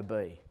A over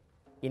B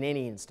in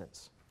any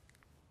instance?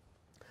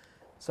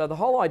 So the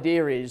whole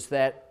idea is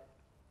that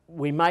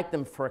we make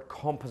them for a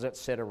composite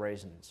set of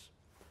reasons.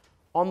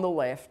 On the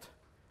left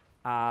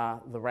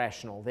are the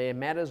rational. They're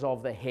matters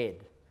of the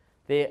head.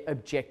 They're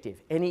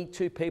objective. Any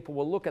 2 people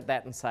will look at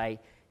that and say,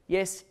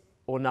 yes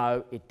or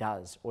no, it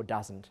does or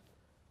doesn't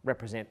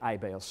represent A,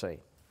 B or C.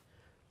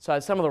 So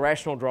some of the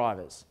rational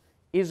drivers.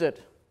 Is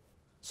it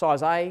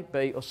Size A,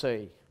 B or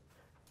C?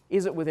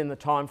 Is it within the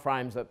time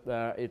frames that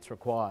it's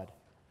required?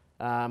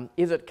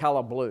 Is it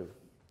colour blue?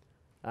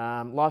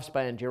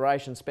 Lifespan,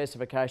 duration,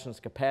 specifications,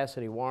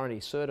 capacity, warranty,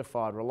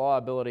 certified,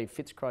 reliability,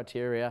 fits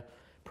criteria,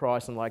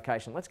 price and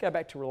location. Let's go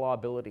back to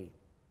reliability.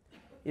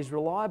 Is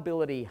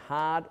reliability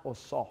hard or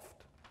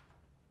soft?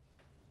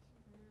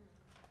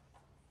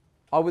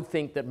 I would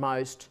think that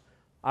most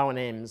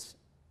O&Ms,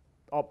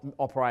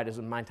 operators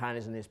and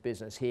maintainers in this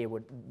business here,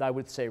 they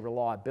would see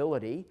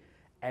reliability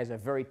as a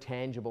very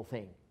tangible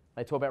thing.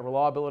 They talk about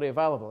reliability,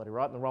 availability,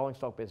 right, in the rolling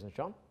stock business,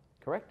 John?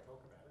 Correct?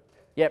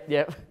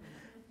 Yep.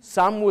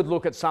 Some would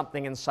look at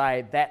something and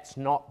say, that's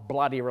not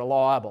bloody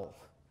reliable.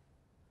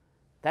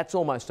 That's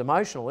almost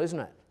emotional, isn't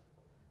it?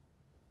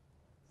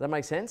 Does that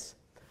make sense?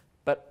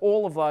 But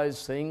all of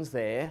those things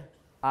there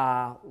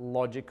are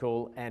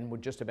logical and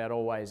would just about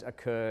always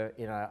occur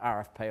in an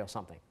RFP or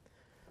something.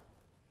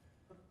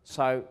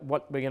 So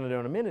what we're going to do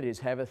in a minute is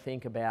have a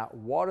think about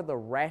what are the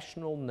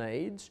rational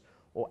needs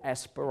or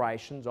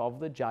aspirations of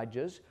the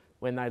judges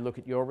when they look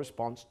at your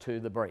response to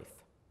the brief.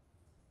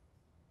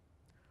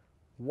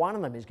 One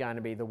of them is going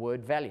to be the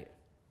word value.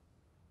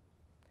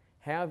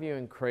 How have you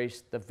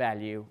increased the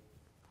value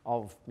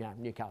of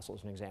Newcastle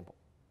as an example?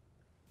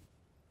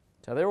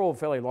 So they're all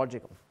fairly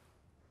logical.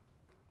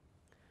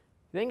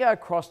 Then go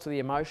across to the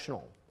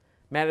emotional,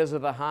 matters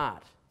of the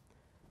heart.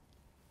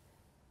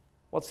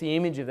 What's the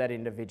image of that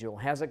individual?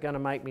 How's it going to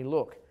make me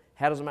look?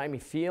 How does it make me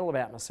feel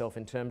about myself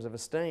in terms of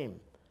esteem?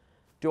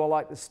 Do I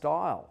like the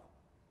style?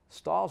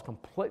 Style's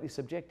completely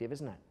subjective,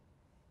 isn't it?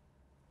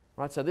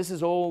 Right, so this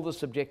is all the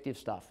subjective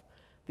stuff.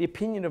 The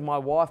opinion of my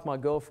wife, my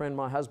girlfriend,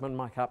 my husband,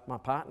 my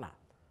partner.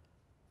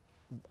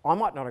 I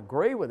might not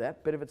agree with it,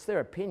 but if it's their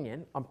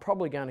opinion, I'm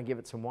probably going to give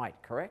it some weight,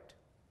 correct?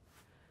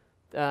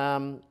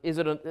 Is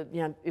it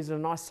a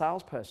nice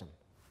salesperson?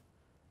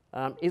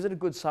 Is it a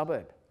good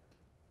suburb?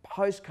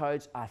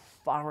 Postcodes are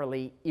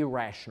thoroughly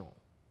irrational.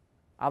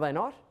 Are they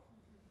not?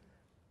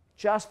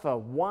 Just for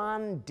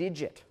one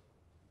digit.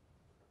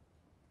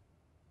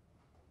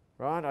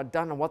 Right? I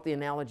don't know what the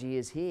analogy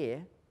is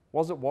here.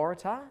 Was it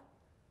Waratah?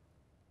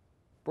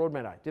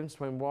 Broadmeadow. Difference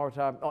between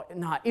Waratah... Oh,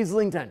 no,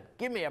 Islington.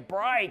 Give me a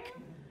break.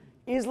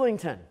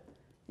 Islington.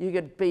 You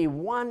could be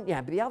but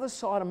the other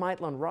side of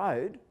Maitland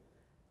Road,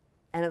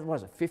 and it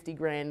was 50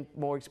 grand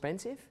more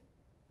expensive?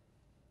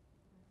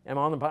 Am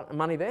I on the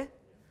money there?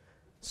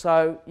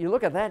 So you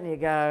look at that and you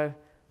go,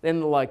 then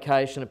the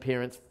location,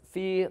 appearance,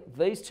 fear,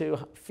 these two,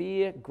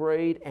 fear,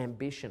 greed,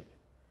 ambition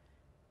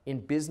in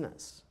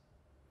business,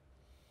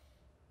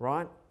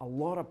 right? A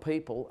lot of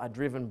people are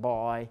driven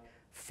by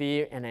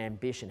fear and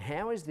ambition.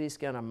 How is this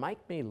going to make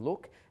me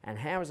look, and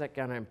how is that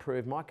going to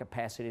improve my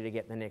capacity to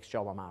get the next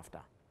job I'm after?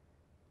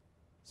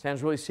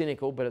 Sounds really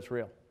cynical, but it's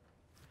real.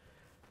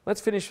 Let's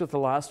finish with the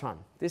last one.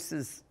 This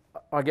is,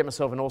 I get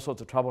myself in all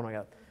sorts of trouble when I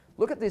go,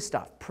 look at this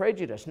stuff: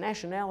 prejudice,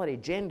 nationality,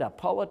 gender,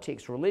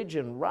 politics,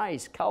 religion,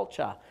 race,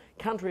 culture,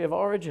 country of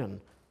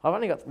origin. I've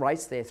only got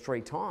race there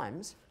 3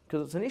 times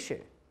because it's an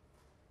issue,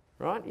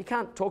 right? You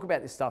can't talk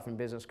about this stuff in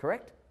business,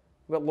 correct?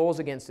 We've got laws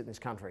against it in this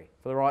country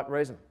for the right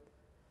reason.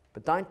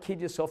 But don't kid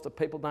yourself that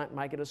people don't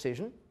make a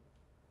decision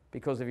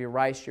because of your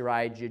race, your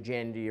age, your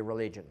gender, your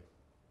religion.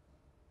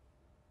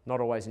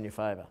 Not always in your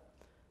favour.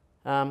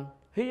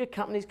 Who your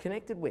company's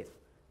connected with.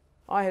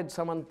 I had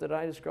someone that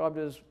I described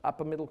as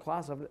upper middle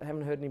class. I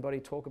haven't heard anybody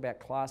talk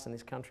about class in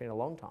this country in a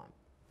long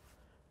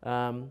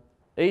time.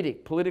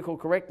 Edict, political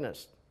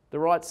correctness, the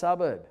right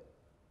suburb.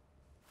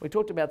 We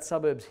talked about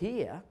suburbs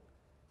here.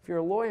 If you're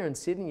a lawyer in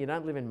Sydney, you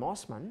don't live in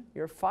Mossman,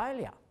 you're a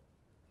failure.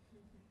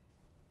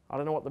 I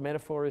don't know what the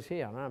metaphor is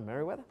here. I don't know,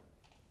 Merriweather.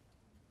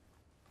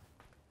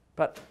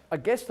 But I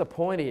guess the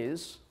point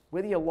is,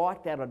 whether you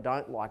like that or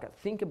don't like it,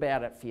 think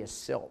about it for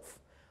yourself.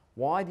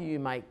 Why do you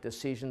make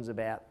decisions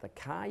about the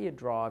car you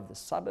drive, the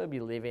suburb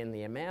you live in,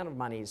 the amount of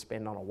money you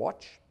spend on a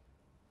watch?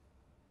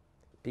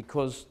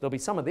 Because there'll be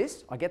some of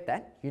this, I get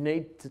that. You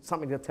need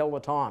something to tell the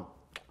time.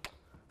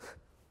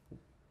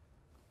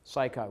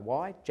 Seiko,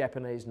 why?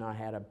 Japanese know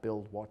how to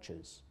build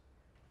watches.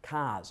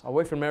 Cars. I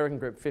worked for an American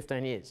group for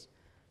 15 years.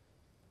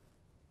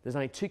 There's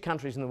only 2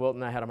 countries in the world that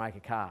know how to make a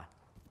car.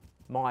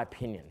 My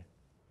opinion.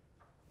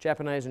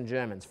 Japanese and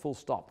Germans, full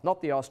stop.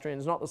 Not the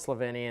Austrians, not the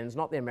Slovenians,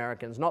 not the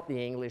Americans, not the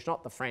English,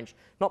 not the French,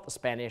 not the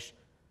Spanish,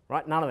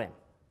 right? None of them.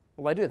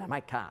 Well, they do, they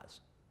make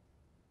cars.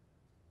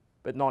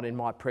 But not in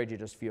my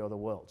prejudiced view of the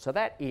world. So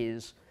that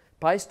is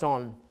based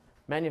on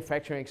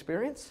manufacturing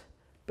experience,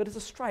 but it's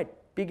a straight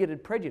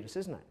bigoted prejudice,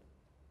 isn't it?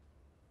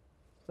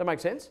 Does that make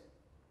sense?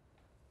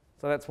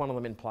 So that's one of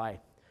them in play.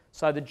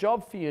 So the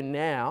job for you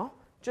now,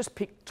 just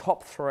pick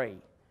top 3.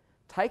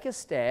 Take a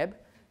stab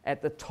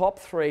at the top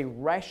 3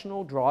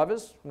 rational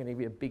drivers. I'm going to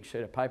give you a big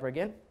sheet of paper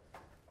again.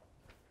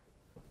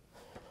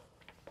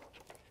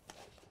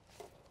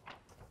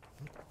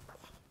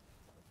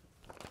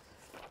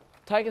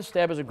 Take a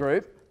stab as a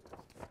group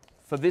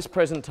for this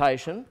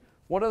presentation.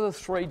 What are the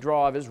 3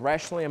 drivers,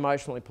 rationally,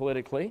 emotionally,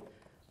 politically,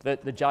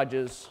 that the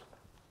judges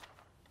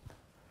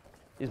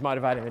is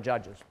motivating the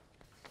judges?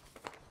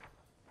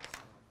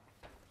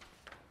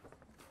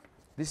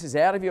 This is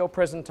out of your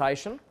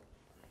presentation,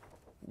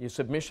 your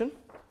submission.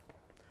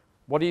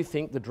 What do you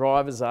think the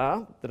drivers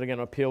are that are going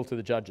to appeal to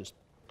the judges?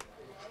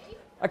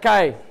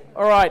 Okay,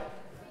 all right.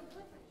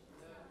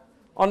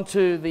 On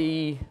to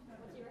the...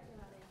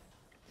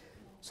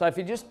 So if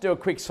you just do a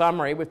quick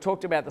summary, we've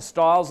talked about the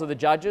styles of the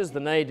judges, the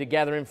need to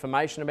gather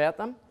information about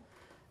them.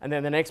 And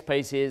then the next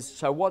piece is,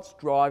 so what's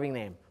driving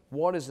them?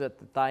 What is it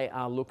that they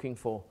are looking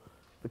for?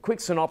 The quick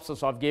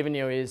synopsis I've given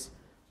you is,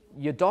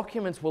 your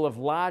documents will have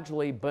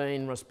largely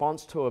been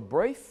response to a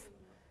brief.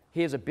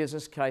 Here's a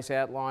business case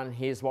outline,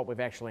 here's what we've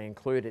actually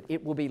included.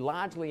 It will be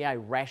largely a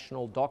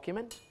rational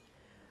document.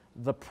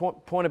 The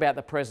point about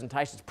the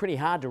presentation, it's pretty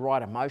hard to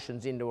write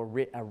emotions into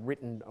a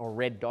written or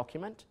read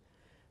document.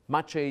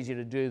 Much easier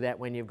to do that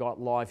when you've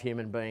got live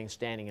human beings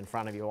standing in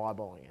front of you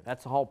eyeballing it.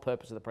 That's the whole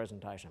purpose of the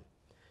presentation.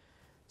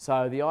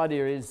 So the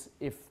idea is,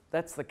 if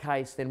that's the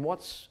case, then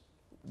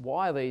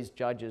why are these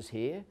judges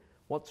here?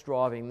 What's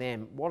driving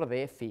them? What are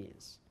their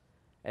fears?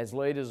 As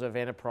leaders of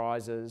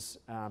enterprises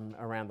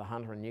around the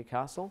Hunter and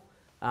Newcastle,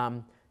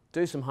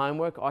 do some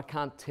homework. I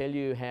can't tell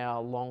you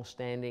how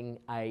long-standing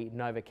a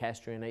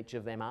Novocastrian each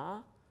of them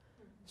are.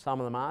 Some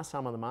of them are,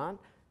 some of them aren't.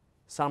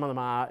 Some of them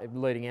are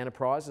leading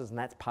enterprises, and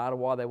that's part of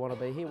why they want to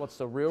be here. What's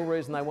the real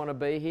reason they want to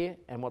be here,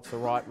 and what's the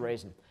right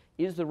reason?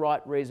 Is the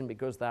right reason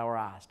because they were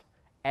asked?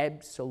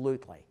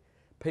 Absolutely.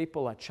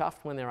 People are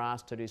chuffed when they're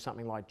asked to do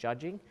something like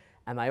judging,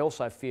 and they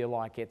also feel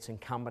like it's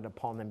incumbent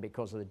upon them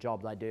because of the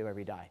job they do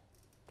every day.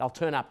 They'll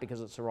turn up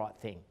because it's the right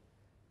thing.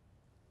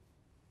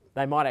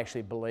 They might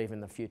actually believe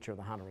in the future of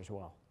the Hunter as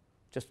well.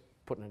 Just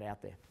putting it out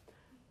there.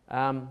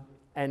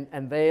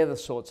 And they're the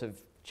sorts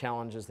of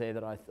challenges there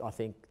that I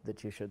think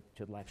that you should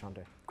latch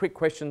onto. Quick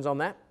questions on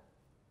that.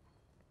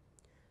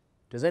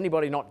 Does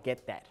anybody not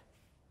get that?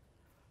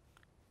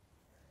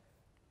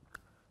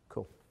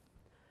 Cool.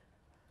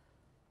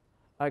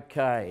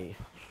 Okay.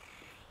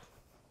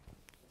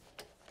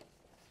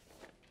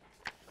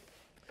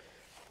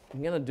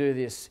 I'm going to do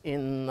this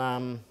in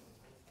I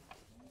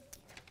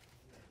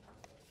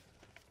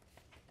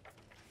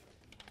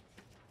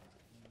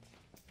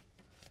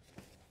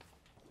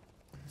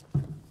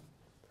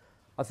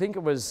think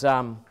it was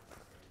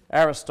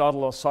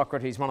Aristotle or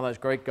Socrates, one of those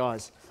Greek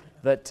guys,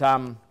 that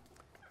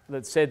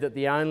said that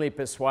the only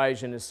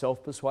persuasion is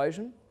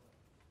self-persuasion.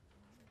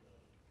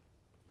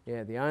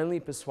 Yeah, the only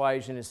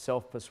persuasion is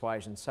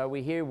self-persuasion. So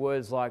we hear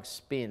words like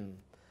spin.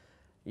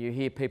 You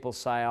hear people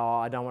say, oh,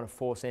 I don't want to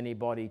force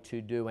anybody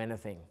to do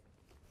anything.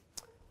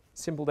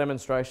 Simple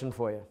demonstration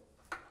for you.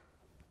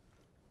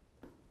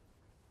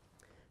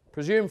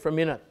 Presume for a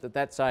minute that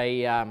that's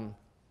a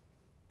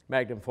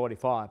Magnum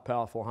 45,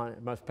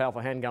 most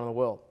powerful handgun in the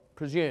world.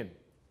 Presume.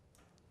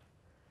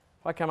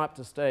 If I come up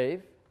to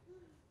Steve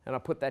and I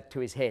put that to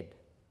his head,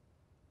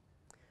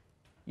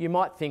 you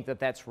might think that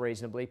that's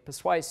reasonably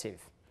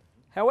persuasive.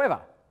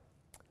 However,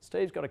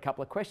 Steve's got a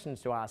couple of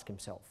questions to ask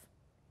himself.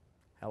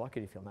 How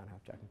lucky do you feel? No,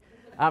 I'm joking.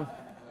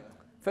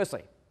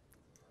 Firstly,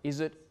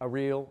 is it a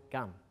real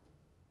gun?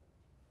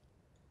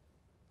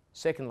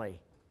 Secondly,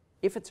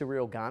 if it's a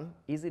real gun,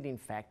 is it in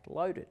fact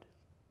loaded?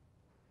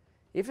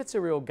 If it's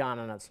a real gun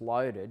and it's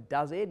loaded,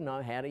 does Ed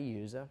know how to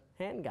use a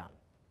handgun?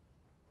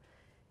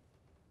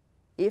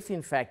 If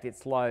in fact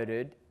it's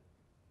loaded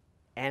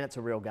and it's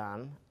a real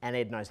gun and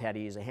Ed knows how to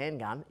use a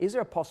handgun, is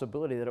there a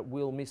possibility that it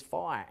will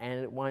misfire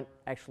and it won't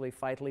actually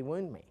fatally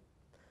wound me?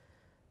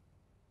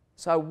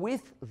 So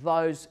with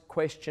those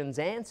questions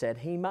answered,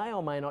 he may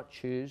or may not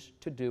choose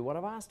to do what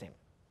I've asked him.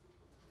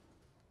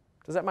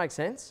 Does that make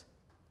sense?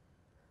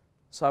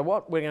 So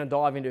what we're going to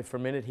dive into for a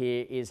minute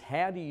here is,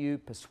 how do you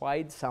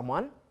persuade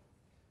someone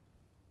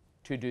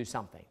to do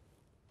something?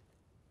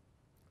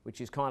 Which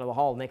is kind of the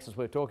whole nexus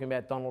we're talking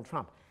about Donald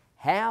Trump.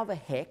 How the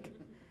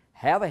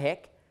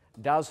heck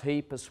does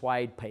he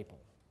persuade people?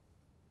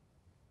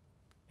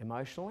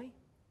 Emotionally?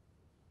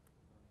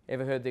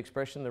 Ever heard the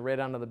expression, the red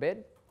under the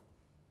bed?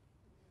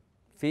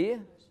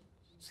 Fear?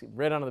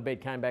 Red under the bed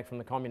came back from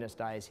the communist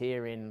days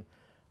here in,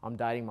 I'm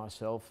dating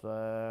myself,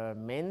 the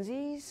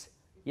Menzies?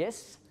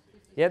 Yes?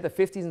 Yeah, the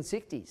 50s and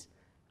 60s.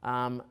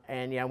 And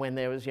when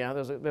there was, there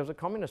was a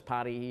communist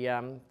party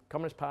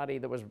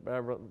that was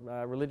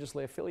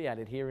religiously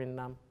affiliated here in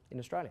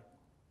Australia,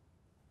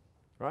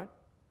 right?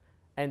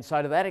 And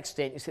so to that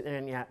extent, you sit there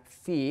and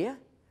fear,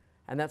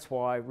 and that's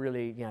why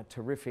really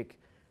terrific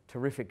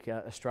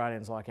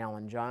Australians like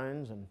Alan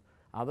Jones and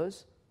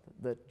others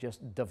that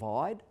just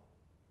divide,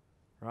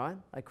 right?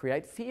 They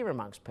create fear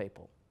amongst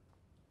people.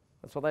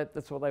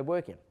 That's what they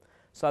work in.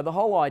 So the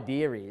whole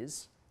idea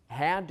is,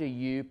 how do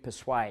you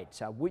persuade?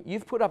 So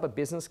you've put up a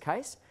business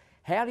case.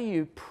 How do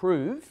you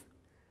prove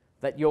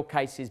that your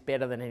case is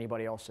better than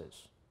anybody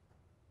else's?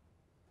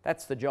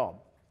 That's the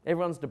job.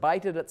 Everyone's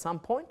debated at some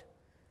point.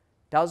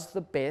 Does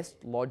the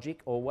best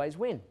logic always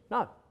win?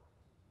 No.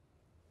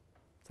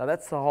 So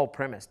that's the whole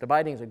premise.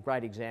 Debating is a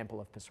great example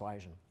of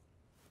persuasion.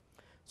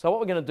 So what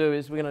we're going to do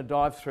is we're going to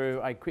dive through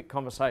a quick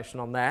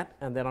conversation on that,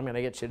 and then I'm going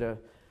to get you to...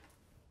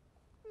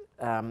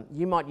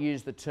 you might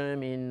use the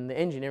term in the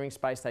engineering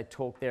space, you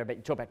talk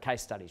about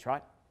case studies,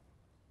 right?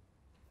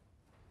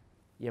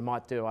 You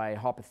might do a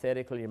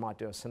hypothetical, you might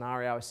do a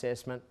scenario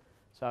assessment.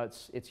 So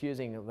it's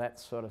using that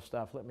sort of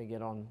stuff. Let me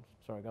get on,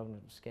 sorry, I'm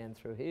going to scan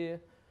through here.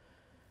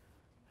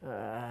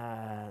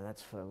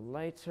 That's for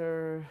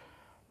later.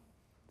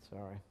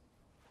 Sorry.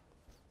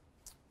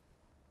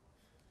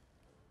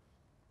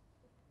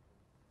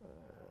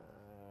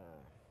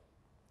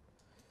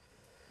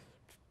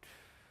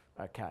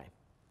 Okay.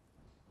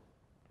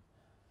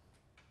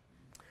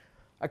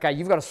 Okay,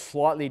 you've got a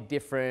slightly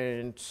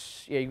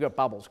different, yeah, you've got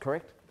bubbles,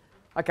 correct?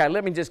 Okay,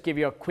 let me just give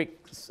you a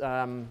quick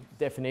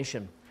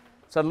definition.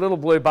 So a little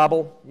blue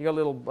bubble, you've got a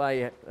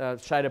little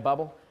shaded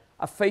bubble.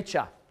 A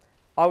feature.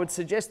 I would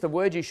suggest the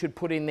word you should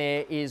put in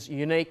there is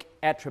unique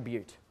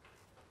attribute.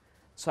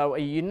 So a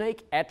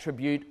unique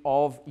attribute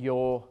of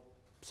your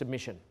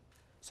submission.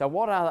 So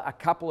what are a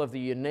couple of the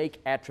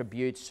unique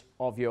attributes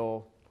of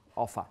your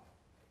offer?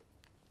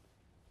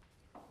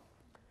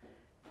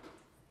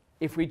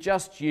 If we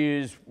just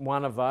use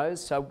one of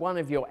those, so one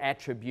of your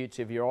attributes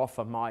of your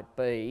offer might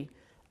be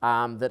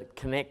that it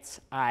connects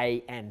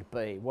A and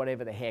B,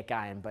 whatever the heck A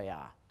and B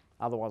are.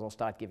 Otherwise, I'll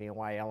start giving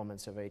away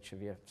elements of each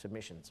of your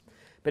submissions.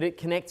 But it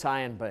connects A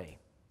and B,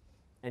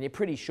 and you're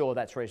pretty sure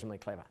that's reasonably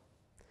clever.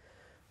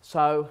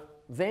 So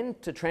then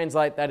to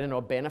translate that into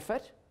a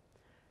benefit,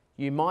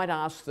 you might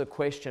ask the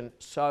question,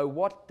 so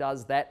what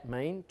does that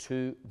mean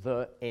to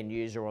the end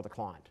user or the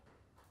client?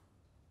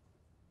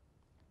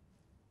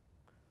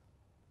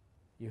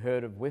 You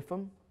heard of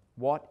WIFM?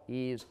 What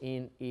is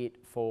in it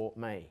for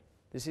me?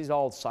 This is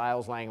old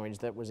sales language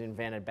that was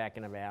invented back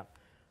in about,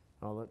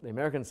 well, the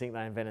Americans think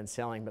they invented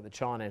selling, but the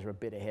Chinese are a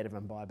bit ahead of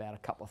them by about a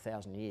couple of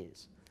thousand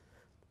years.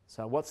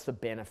 So what's the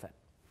benefit?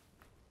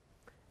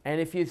 And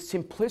if you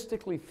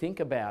simplistically think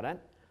about it,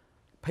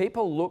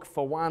 people look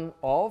for one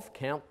of,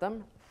 count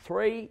them,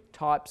 3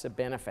 types of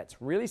benefits.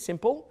 Really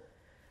simple.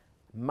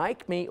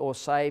 Make me or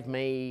save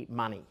me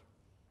money.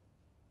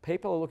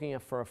 People are looking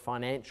for a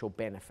financial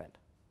benefit.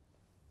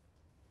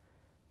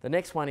 The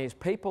next one is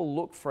people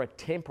look for a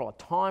temporal, a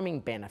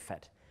timing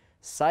benefit.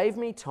 Save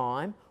me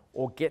time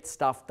or get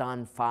stuff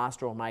done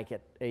faster or make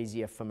it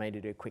easier for me to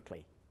do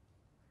quickly.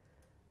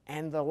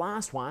 And the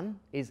last one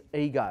is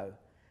ego,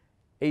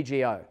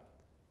 EGO.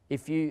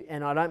 If you,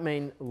 and I don't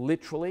mean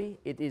literally,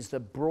 it is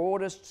the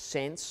broadest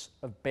sense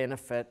of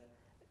benefit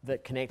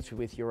that connects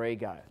with your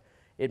ego.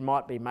 It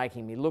might be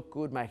making me look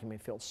good, making me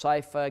feel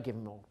safer,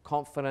 giving me more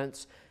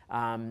confidence,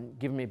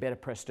 giving me better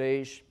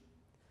prestige.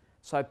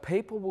 So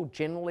people will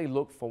generally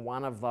look for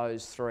one of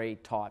those 3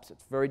 types.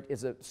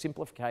 It's a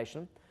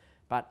simplification,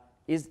 but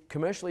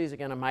commercially, is it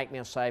going to make me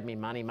or save me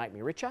money, make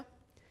me richer?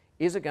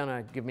 Is it going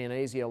to give me an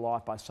easier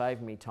life by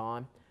saving me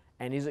time?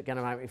 And is it going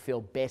to make me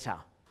feel better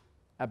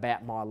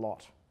about my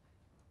lot?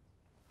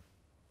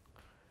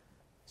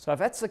 So if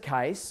that's the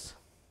case,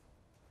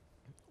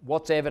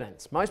 what's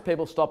evidence? Most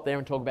people stop there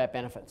and talk about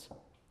benefits.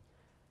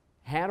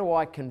 How do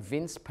I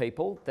convince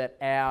people that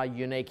our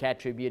unique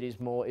attribute is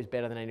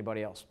better than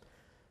anybody else?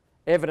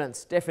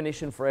 Evidence,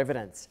 definition for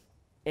evidence,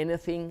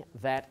 anything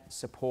that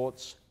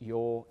supports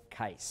your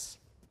case.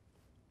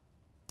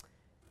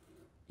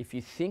 If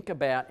you think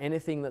about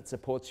anything that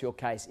supports your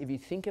case, if you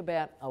think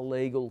about a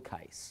legal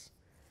case,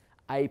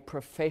 a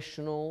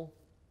professional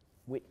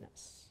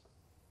witness,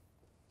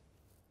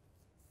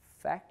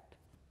 fact,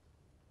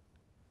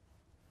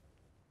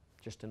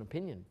 just an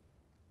opinion.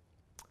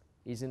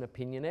 Is an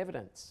opinion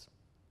evidence?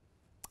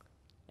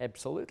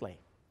 Absolutely.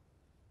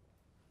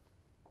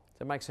 Does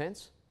that make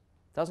sense?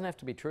 Doesn't have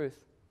to be truth,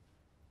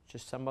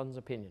 just someone's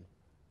opinion.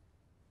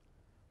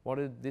 What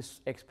did this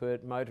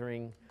expert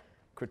motoring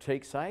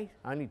critique say?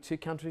 Only 2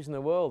 countries in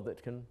the world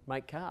that can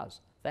make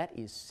cars. That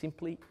is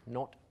simply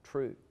not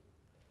true,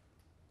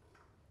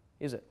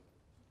 is it?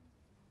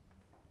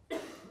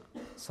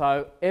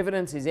 So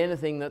evidence is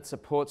anything that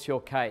supports your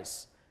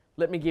case.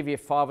 Let me give you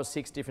 5 or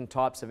 6 different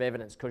types of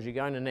evidence because you're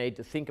going to need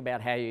to think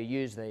about how you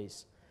use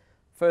these.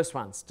 First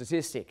one,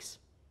 statistics.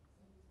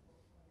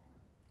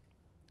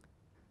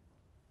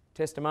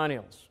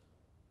 Testimonials.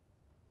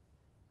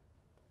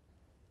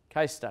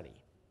 Case study.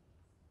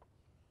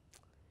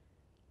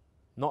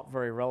 Not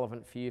very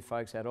relevant for you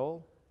folks at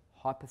all.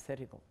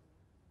 Hypothetical.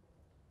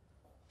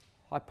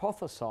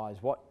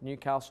 Hypothesize what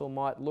Newcastle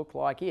might look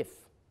like if.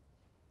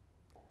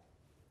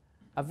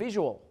 A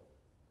visual.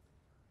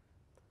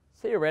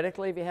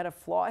 Theoretically, if you had a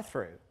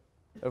fly-through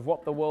of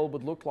what the world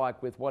would look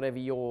like with whatever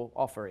your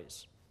offer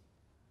is,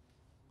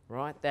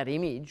 right? That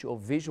image or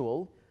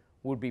visual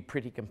would be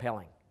pretty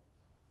compelling.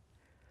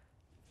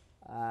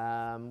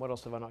 What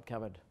else have I not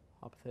covered?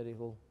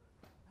 Hypothetical.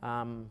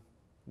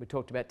 We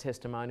talked about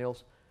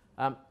testimonials.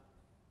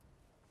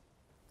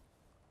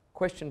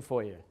 Question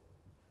for you.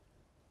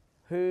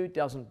 Who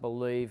doesn't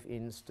believe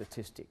in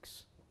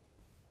statistics,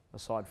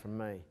 aside from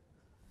me?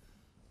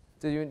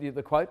 Do you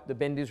the quote, the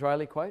Ben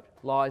Disraeli quote?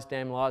 Lies,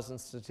 damn lies and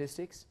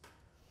statistics.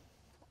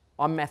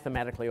 I'm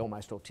mathematically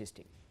almost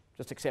autistic.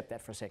 Just accept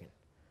that for a second.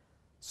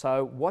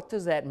 So what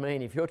does that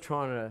mean? If you're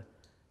trying to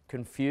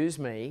confuse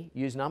me,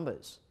 use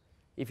numbers.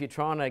 If you're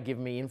trying to give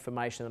me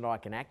information that I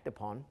can act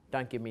upon,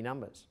 don't give me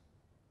numbers.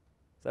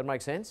 Does that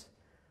make sense?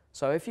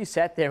 So if you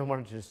sat there and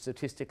wanted to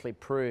statistically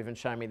prove and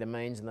show me the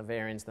means and the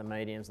variance, the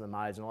medians, the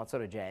modes and all that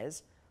sort of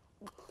jazz,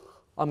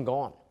 I'm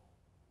gone.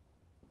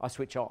 I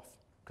switch off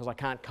because I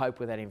can't cope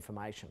with that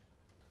information.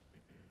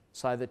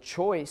 So the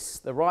choice,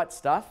 the right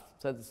stuff,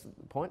 so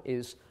the point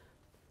is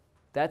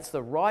that's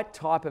the right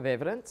type of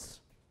evidence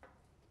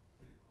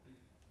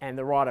and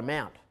the right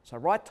amount. So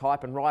right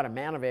type and right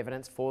amount of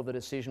evidence for the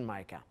decision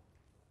maker.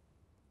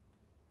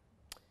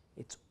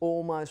 It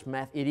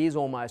is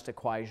almost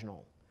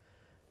equational.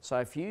 So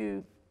if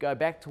you go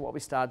back to what we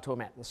started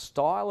talking about, the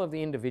style of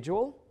the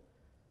individual,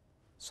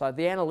 so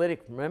the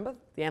analytic, remember,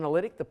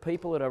 the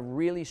people that are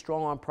really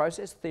strong on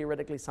process,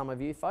 theoretically some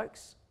of you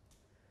folks,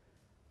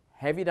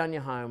 have you done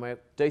your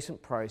homework,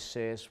 decent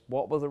process,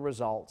 what were the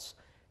results,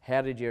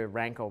 how did you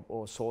rank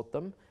or sort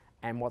them,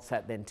 and what's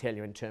that then tell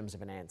you in terms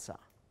of an answer?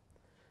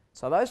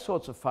 So those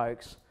sorts of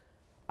folks,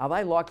 are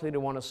they likely to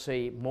want to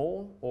see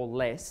more or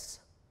less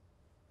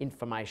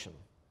information?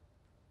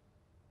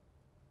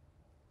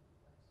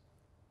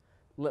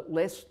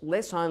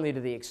 Less only to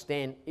the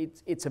extent,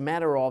 it's a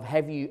matter of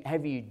have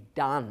you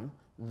done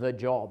the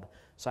job?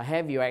 So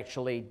have you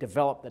actually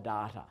developed the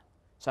data?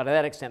 So to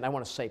that extent, they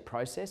want to see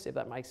process, if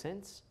that makes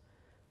sense.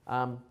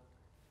 And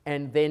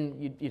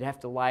then you'd have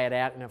to lay it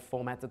out in a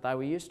format that they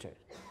were used to.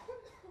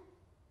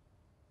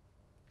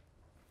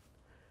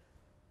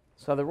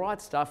 So the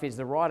right stuff is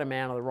the right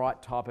amount of the right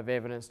type of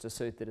evidence to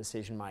suit the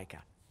decision maker.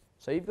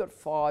 So you've got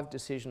 5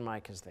 decision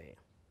makers there,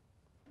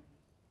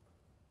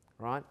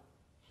 right?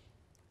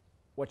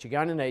 What you're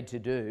going to need to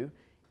do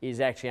is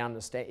actually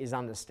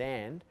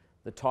understand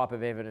the type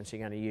of evidence you're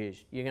going to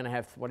use. You're going to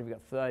have, what have you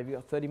got, have you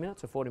got 30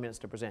 minutes or 40 minutes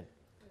to present?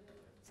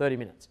 30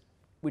 minutes,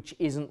 which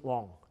isn't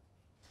long.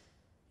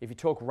 If you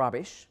talk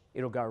rubbish,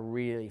 it'll go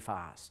really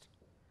fast.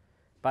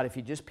 But if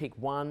you just pick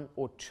 1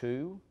 or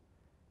 2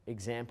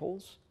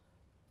 examples,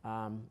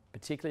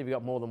 particularly if you've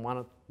got more than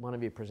one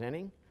of you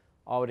presenting,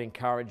 I would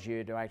encourage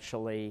you to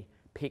actually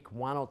pick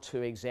 1 or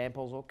 2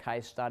 examples or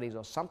case studies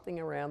or something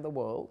around the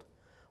world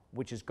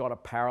which has got a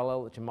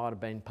parallel that you might have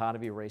been part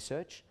of your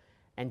research,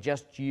 and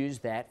just use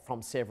that from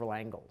several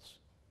angles.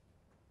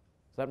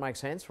 Does that make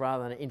sense?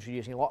 Rather than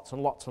introducing lots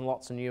and lots and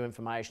lots of new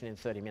information in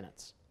 30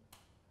 minutes.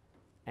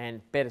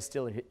 And better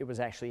still, if it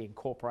was actually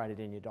incorporated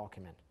in your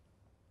document,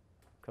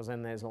 because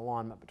then there's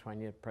alignment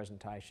between your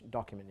presentation,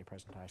 document and your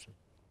presentation.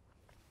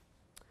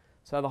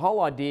 So the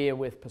whole idea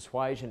with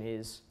persuasion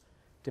is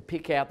to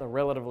pick out the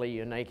relatively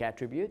unique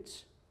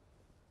attributes,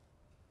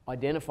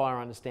 identify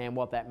or understand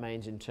what that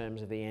means in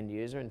terms of the end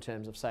user, in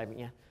terms of saving.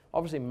 Yeah,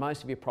 obviously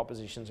most of your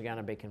propositions are going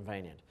to be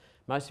convenient.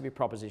 Most of your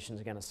propositions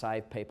are going to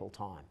save people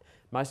time.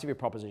 Most of your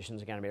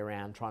propositions are going to be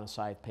around trying to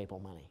save people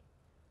money,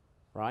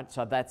 right?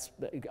 So that's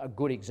a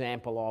good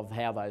example of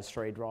how those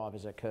 3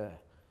 drivers occur.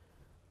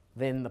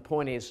 Then the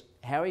point is,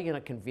 how are you going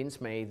to convince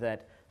me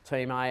that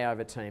Team A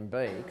over Team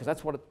B, because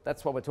that's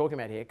what we're talking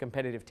about here,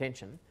 competitive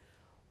tension.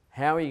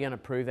 How are you going to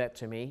prove that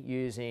to me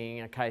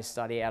using a case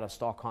study out of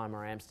Stockholm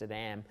or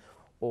Amsterdam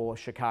or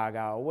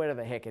Chicago or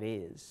whatever the heck it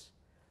is,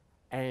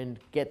 and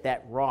get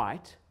that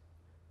right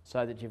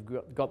so that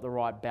you've got the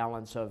right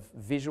balance of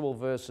visual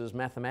versus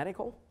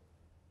mathematical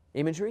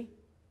imagery,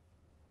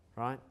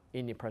 right,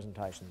 in your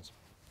presentations.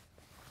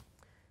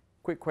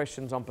 Quick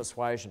questions on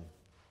persuasion,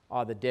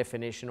 either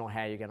definition or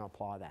how you're going to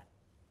apply that.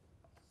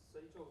 So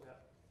you talk about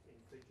in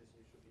features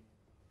you should be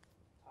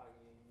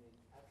targeting a unique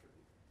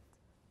attribute.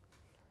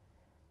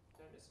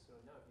 Don't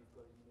necessarily know if you've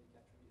got a unique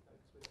attribute though,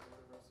 because we don't know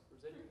what else is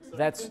presenting. So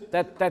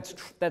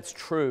That's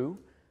true.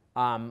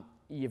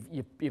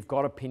 You've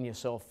got to pin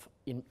yourself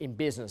in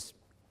business.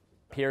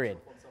 Period.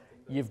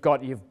 You've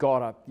got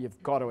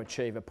to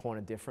achieve a point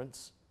of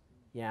difference.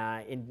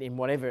 Yeah, in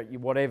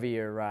whatever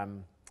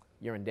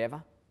your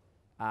endeavour.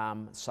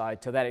 So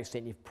to that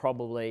extent, you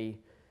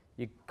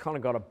kind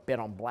of got to bet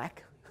on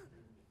black,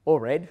 or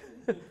red,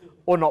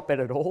 or not bet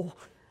at all.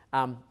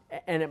 And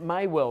it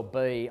may well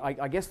be.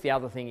 I guess the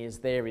other thing is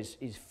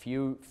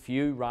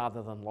few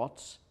rather than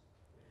lots.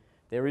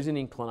 There is an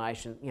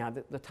inclination. You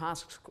know,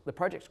 the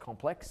project's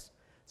complex,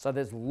 so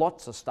there's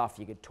lots of stuff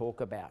you could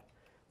talk about.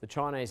 The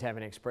Chinese have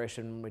an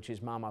expression which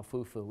is mama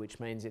fufu, which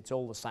means it's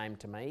all the same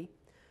to me.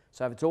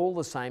 So if it's all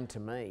the same to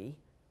me,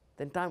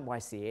 then don't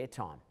waste the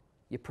airtime.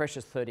 Your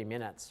precious 30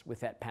 minutes with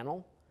that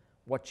panel,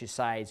 what you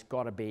say has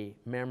got to be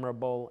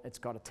memorable, it's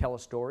got to tell a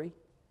story,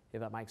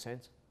 if that makes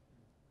sense.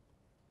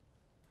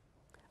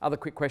 Other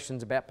quick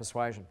questions about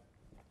persuasion?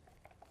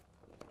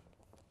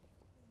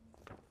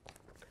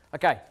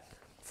 Okay,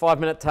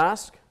 5-minute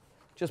task.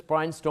 Just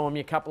brainstorm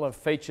you a couple of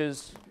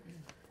features.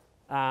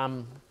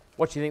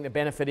 What do you think the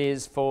benefit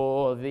is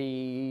for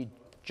the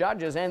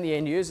judges and the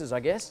end users, I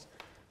guess,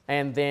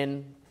 and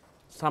then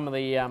some of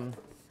the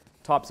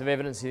types of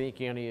evidence you think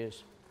you're going to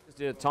use. Just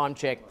do a time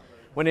check.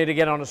 We need to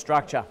get on a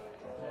structure.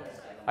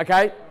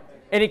 Okay,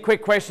 any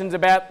quick questions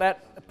about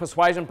that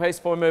persuasion piece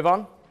before we move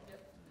on?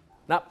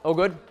 No, all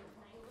good?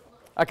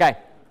 Okay.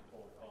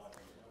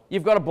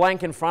 You've got a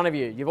blank in front of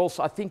you.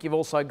 I think you've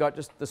also got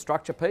just the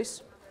structure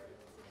piece.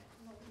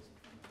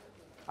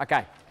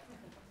 Okay.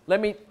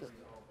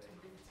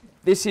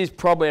 This is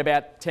probably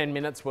about 10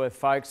 minutes worth,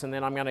 folks, and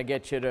then I'm going to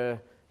get you to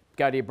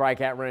go to your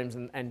breakout rooms,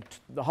 and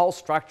the whole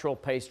structural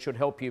piece should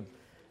help you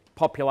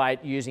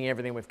populate using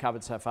everything we've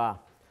covered so far.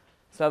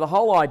 So the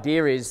whole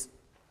idea is,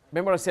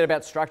 remember what I said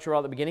about structure right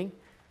at the beginning?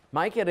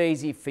 Make it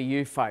easy for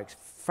you folks.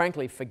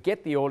 Frankly,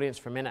 forget the audience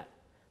for a minute.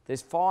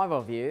 There's 5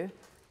 of you.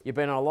 You've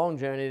been on a long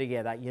journey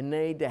together. You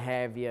need to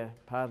have your,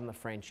 pardon the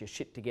French, your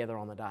shit together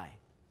on the day.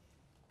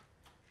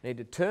 You need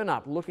to turn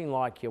up looking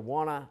like you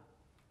want to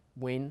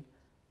win,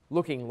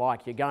 looking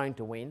like you're going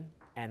to win,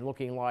 and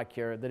looking like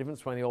you're the difference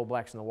between the All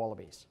Blacks and the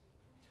Wallabies.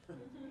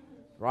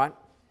 Right?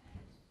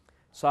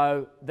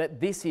 So that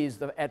this is,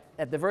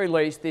 at the very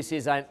least, this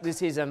is an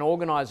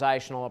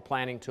organisational or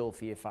planning tool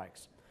for you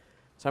folks.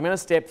 So I'm going to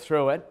step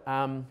through it.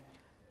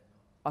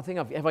 I think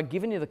have I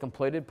given you the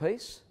completed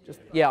piece?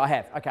 Yeah, I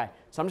have. Okay.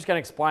 So I'm just going to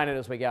explain it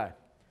as we go.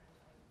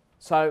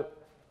 So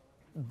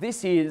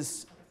this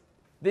is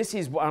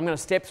what I'm going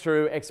to step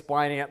through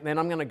explaining it, and then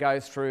I'm going to go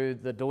through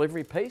the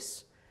delivery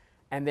piece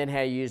and then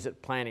how you use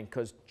it planning,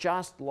 because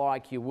just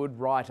like you would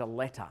write a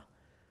letter,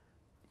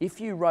 if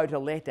you wrote a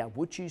letter,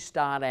 would you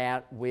start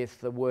out with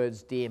the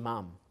words dear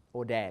mum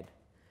or dad?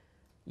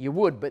 You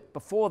would, but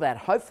before that,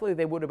 hopefully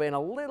there would have been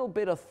a little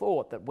bit of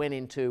thought that went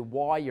into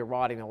why you're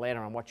writing the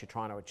letter and what you're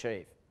trying to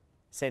achieve.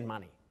 Send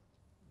money,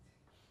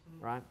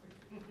 right?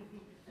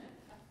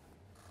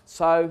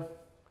 So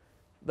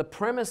the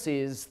premise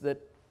is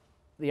that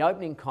the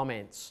opening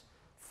comments,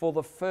 for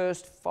the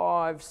first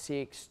 5,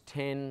 6,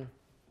 10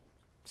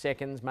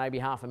 seconds, maybe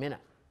half a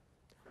minute,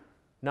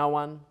 no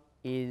one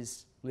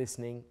is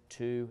listening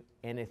to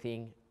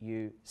anything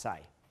you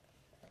say.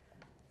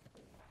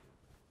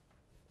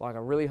 Like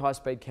a really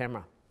high-speed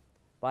camera.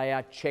 They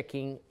are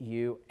checking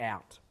you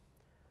out.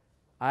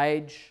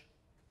 Age,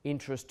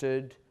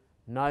 interested,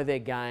 know their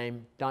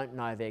game, don't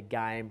know their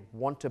game,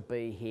 want to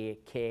be here,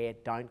 care,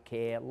 don't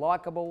care,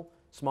 likeable,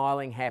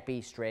 smiling,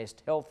 happy,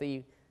 stressed,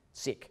 healthy,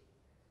 sick.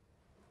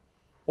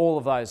 All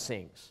of those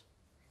things.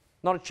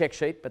 Not a check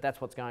sheet, but that's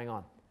what's going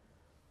on.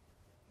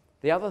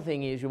 The other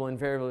thing is you will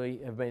invariably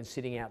have been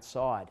sitting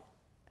outside.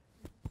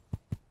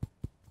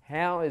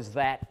 How is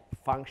that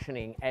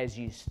functioning as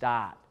you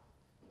start?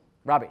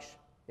 Rubbish.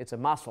 It's a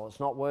muscle. It's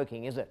not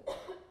working, is it?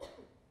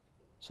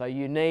 So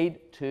you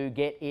need to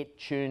get it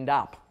tuned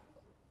up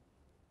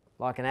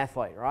like an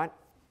athlete, right?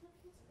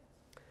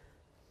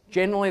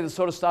 Generally, the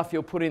sort of stuff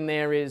you'll put in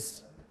there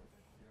is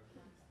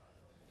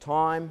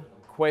time,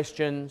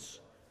 questions,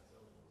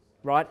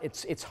 right?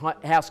 It's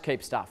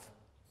housekeep stuff.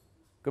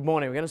 Good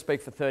morning. We're going to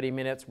speak for 30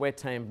 minutes. We're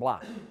team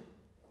blah.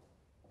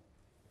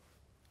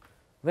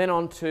 Then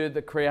on to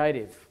the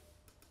creative.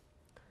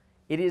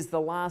 It is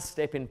the last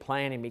step in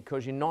planning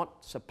because you're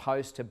not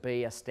supposed to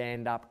be a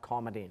stand-up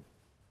comedian.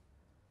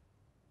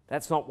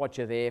 That's not what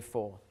you're there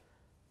for.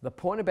 The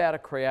point about a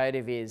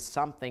creative is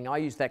something, I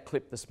used that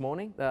clip this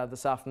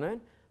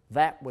afternoon,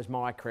 that was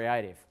my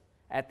creative.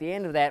 At the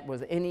end of that,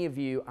 was any of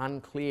you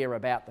unclear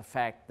about the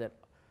fact that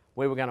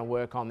we were going to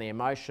work on the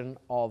emotion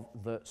of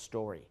the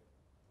story?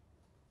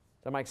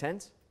 Does that make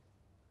sense?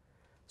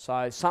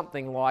 So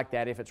something like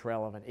that if it's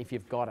relevant, if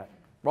you've got it.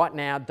 Right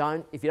now,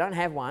 if you don't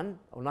have one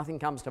or nothing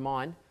comes to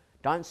mind,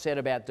 don't set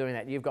about doing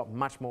that. You've got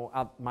much more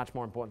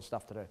important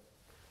stuff to do.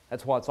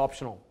 That's why it's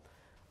optional.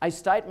 A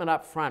statement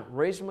up front,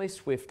 reasonably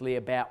swiftly,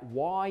 about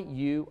why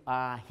you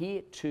are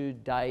here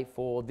today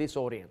for this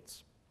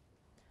audience.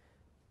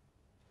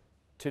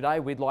 Today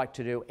we'd like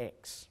to do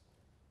X.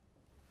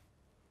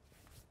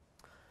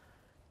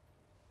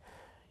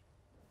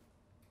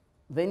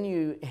 Then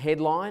you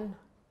headline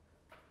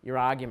your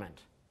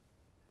argument.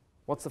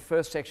 What's the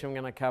first section we're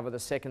going to cover, the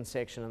second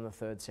section and the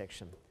third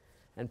section?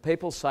 And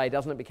people say,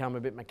 doesn't it become a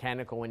bit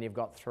mechanical when you've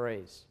got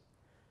 3s?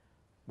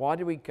 Why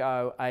do we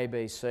go A,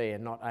 B, C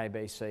and not A,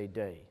 B, C,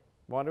 D?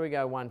 Why do we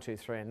go 1, 2,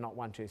 3 and not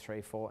 1, 2, 3,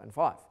 4 and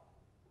 5?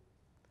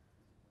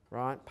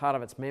 Right? Part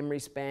of it's memory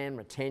span,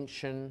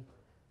 retention,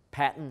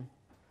 pattern.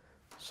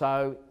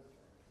 So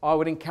I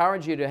would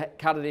encourage you to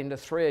cut it into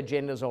 3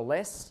 agendas or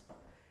less.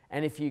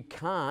 And if you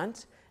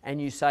can't, and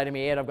you say to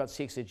me, Ed, I've got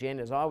 6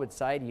 agendas, I would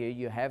say to you,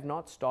 you have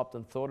not stopped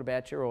and thought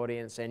about your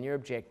audience and your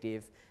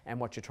objective and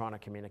what you're trying to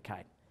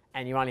communicate.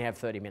 And you only have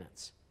 30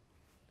 minutes.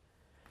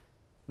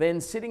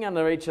 Then sitting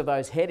under each of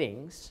those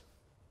headings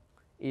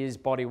is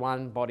body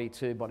 1, body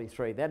 2, body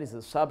 3. That is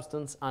the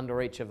substance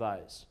under each of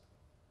those.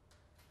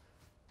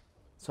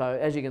 So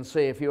as you can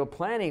see, if you were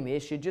planning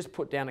this, you just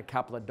put down a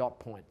couple of dot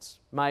points,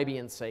 maybe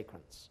in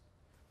sequence,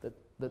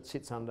 that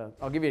sits under.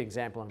 I'll give you an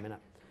example in a minute.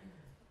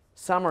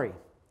 Summary.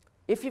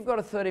 If you've got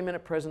a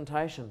 30-minute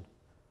presentation,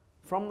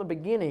 from the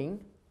beginning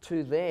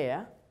to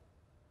there,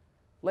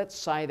 let's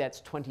say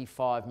that's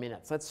 25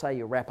 minutes. Let's say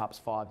your wrap-up's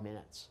 5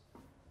 minutes.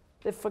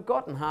 They've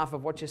forgotten half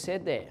of what you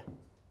said there.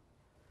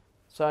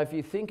 So if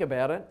you think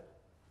about it,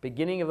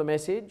 beginning of the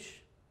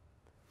message,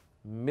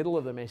 middle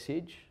of the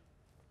message,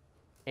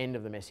 end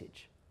of the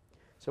message.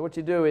 So what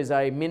you do is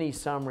a mini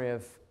summary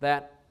of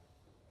that,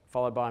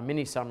 followed by a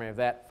mini summary of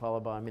that,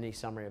 followed by a mini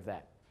summary of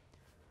that.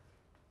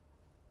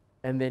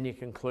 And then your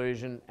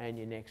conclusion and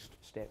your next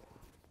step.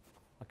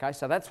 Okay,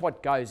 so that's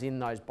what goes in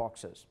those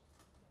boxes.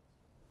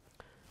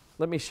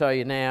 let me show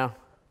you now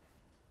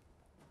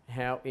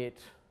how we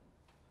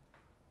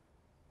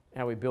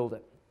build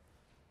it.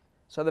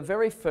 So the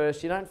very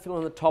first, you don't fill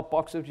in the top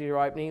box of your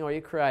opening or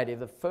your creative.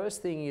 The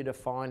first thing you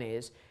define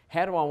is,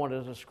 how do I want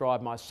to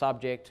describe my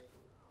subject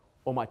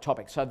or my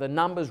topic? So the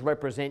numbers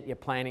represent your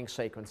planning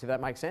sequence, if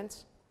that makes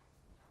sense.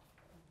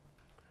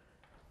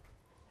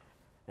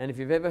 And if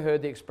you've ever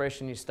heard the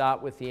expression, you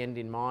start with the end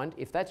in mind,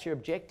 if that's your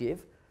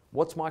objective,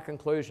 what's my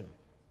conclusion?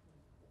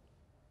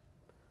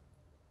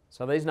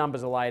 So these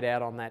numbers are laid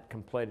out on that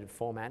completed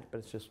format, but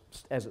it's just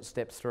as it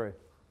steps through.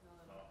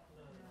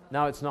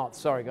 No, it's not.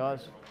 Sorry,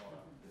 guys.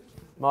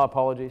 My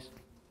apologies.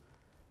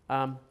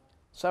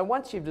 So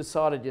once you've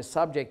decided your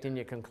subject and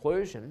your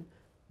conclusion,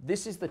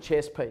 this is the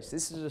chess piece.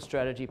 This is a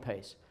strategy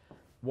piece.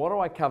 What do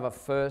I cover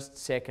first,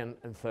 second,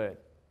 and third?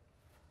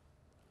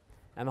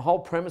 And the whole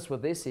premise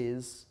with this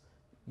is,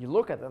 you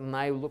look at them and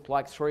they look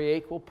like 3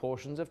 equal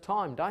portions of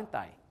time, don't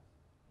they?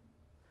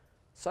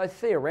 So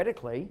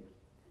theoretically,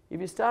 if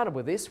you started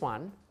with this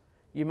one,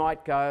 you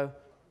might go,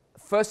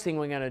 first thing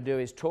we're going to do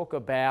is talk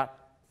about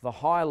the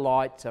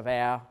highlights of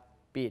our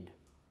bid.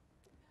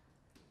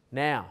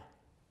 Now,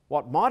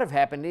 what might have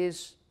happened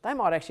is they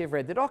might actually have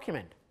read the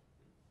document.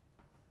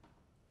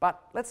 But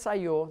let's say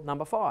you're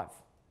number 5.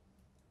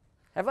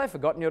 Have they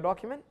forgotten your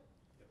document?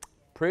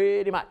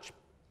 Pretty much.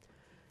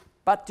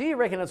 But do you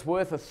reckon it's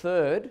worth a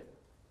third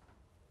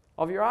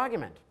of your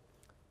argument?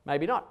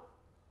 Maybe not.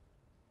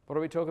 What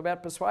do we talk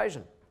about?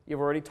 Persuasion. You've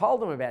already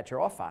told them about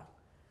your offer.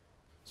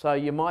 So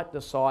you might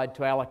decide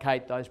to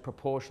allocate those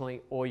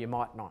proportionally, or you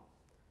might not.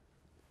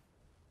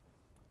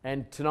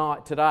 And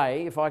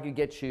today, if I could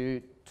get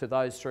you to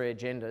those 3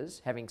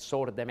 agendas, having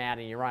sorted them out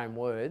in your own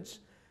words,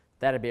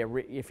 that'd be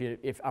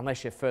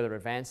unless you're further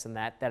advanced than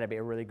that, that'd be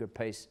a really good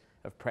piece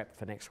of prep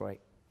for next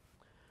week.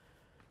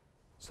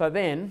 So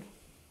then,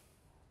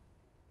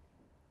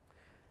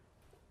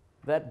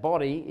 that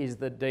body is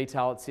the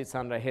detail that sits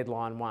under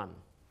headline 1.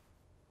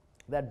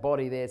 That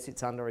body there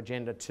sits under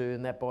agenda 2,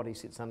 and that body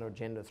sits under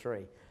agenda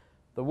 3.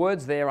 The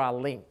words there are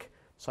link.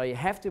 So you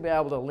have to be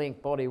able to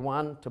link body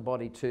 1 to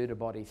body 2 to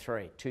body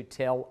 3 to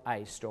tell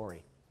a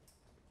story.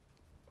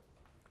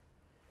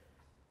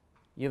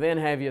 You then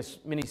have your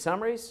mini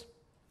summaries.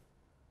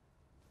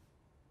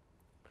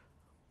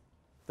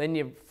 Then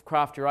you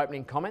craft your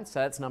opening comments, so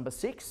that's number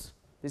 6.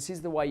 This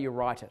is the way you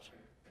write it.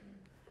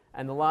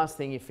 And the last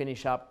thing you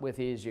finish up with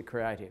is your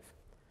creative.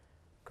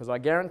 Because I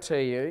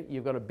guarantee you,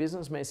 you've got a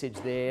business message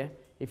there.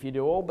 If you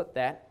do all but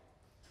that,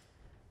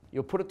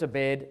 you'll put it to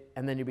bed,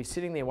 and then you'll be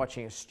sitting there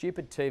watching a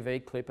stupid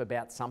TV clip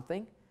about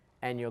something,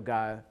 and you'll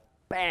go,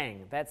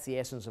 bang, that's the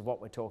essence of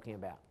what we're talking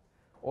about.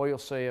 Or you'll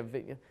see a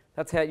video.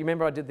 That's how, you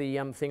remember I did the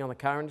thing on the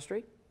car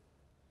industry?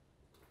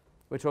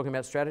 We're talking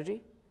about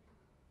strategy.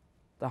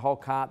 The whole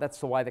car, that's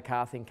the way the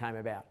car thing came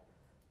about.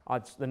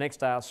 The next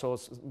day I saw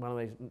one of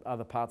these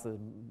other parts of the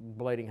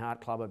Bleeding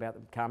Heart Club about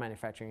the car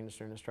manufacturing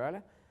industry in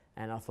Australia,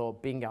 and I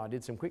thought, bingo, I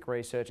did some quick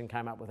research and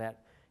came up with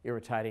that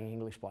irritating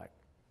English bloke.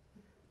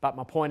 But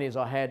my point is,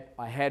 I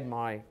had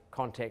my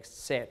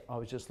context set. I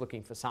was just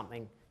looking for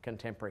something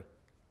contemporary.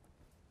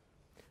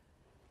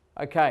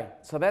 Okay,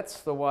 so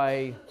that's the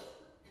way,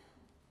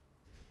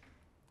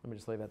 let me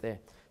just leave that there.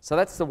 So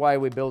that's the way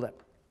we build it.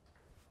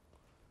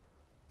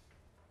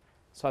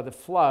 So the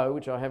flow,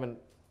 which I haven't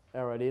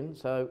arrowed in,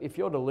 so if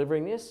you're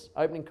delivering this,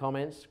 opening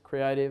comments,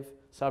 creative,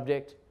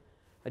 subject,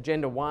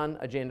 agenda 1,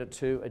 agenda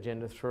 2,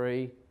 agenda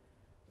 3,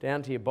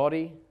 down to your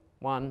body,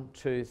 1,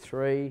 2,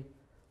 3,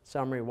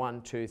 summary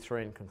 1, 2,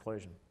 3, and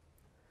conclusion.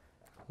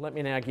 Let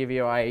me now give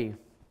you a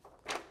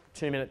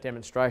 2-minute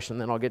demonstration,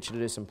 then I'll get you to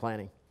do some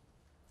planning.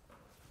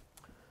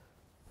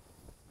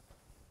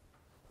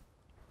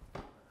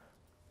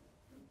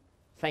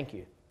 Thank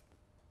you.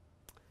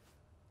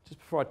 Just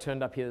before I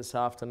turned up here this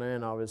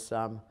afternoon, I was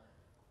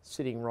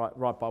sitting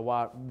right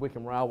by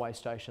Wickham Railway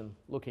Station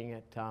looking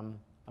at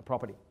a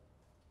property.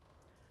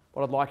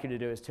 What I'd like you to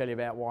do is tell you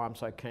about why I'm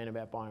so keen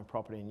about buying a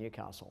property in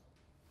Newcastle.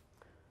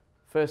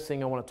 First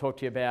thing I want to talk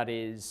to you about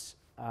is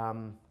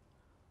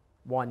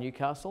why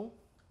Newcastle,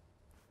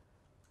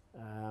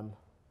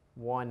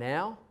 why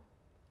now,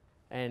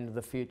 and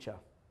the future.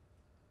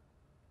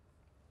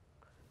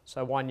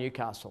 So why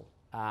Newcastle?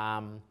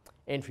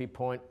 Entry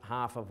point,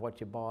 half of what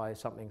you buy,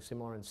 something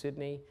similar in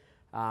Sydney.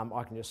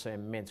 I can just see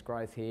immense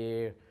growth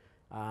here.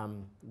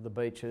 The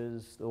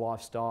beaches, the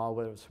lifestyle,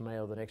 whether it's for me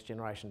or the next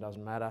generation,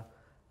 doesn't matter.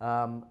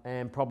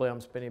 And probably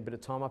I'm spending a bit of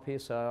time up here,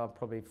 so I've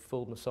probably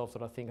fooled myself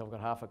that I think I've got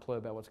half a clue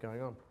about what's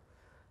going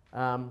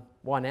on.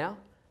 Why now?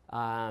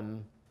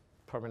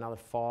 Probably another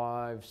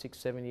 5, 6,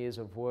 7 years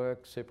of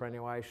work,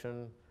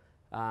 superannuation.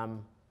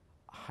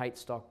 Hate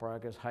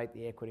stockbrokers, hate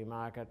the equity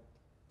market.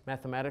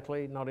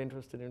 Mathematically, not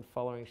interested in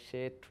following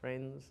share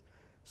trends.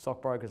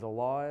 Stockbrokers are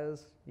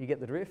liars. You get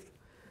the drift.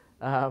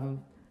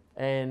 And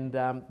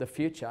the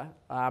future,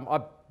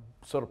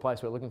 sort of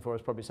place we're looking for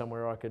is probably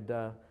somewhere I could,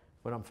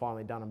 when I'm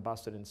finally done and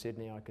busted in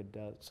Sydney, I could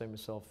see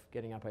myself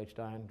getting up each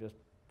day and just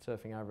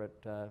surfing over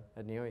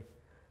at Newey.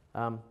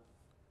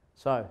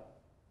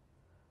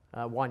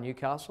 Why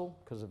Newcastle?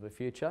 Because of the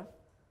future.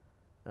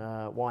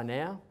 Why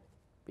now?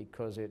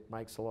 because it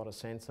makes a lot of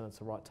sense and it's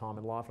the right time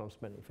in life, and I'm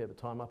spending a fair bit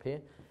of time up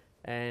here.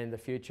 And the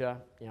future,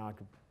 you know, I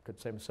could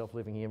see myself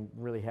living here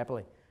really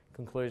happily.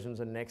 Conclusions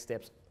and next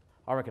steps.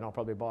 I reckon I'll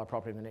probably buy a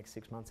property in the next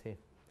 6 months here.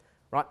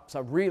 Right,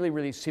 so really,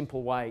 really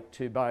simple way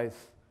to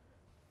both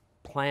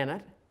plan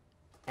it,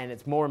 and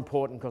it's more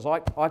important because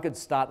I could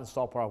start and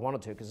stop where I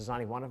wanted to because there's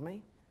only one of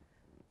me.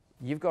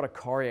 You've got a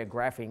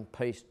choreographing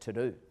piece to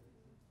do.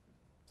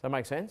 Does that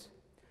make sense?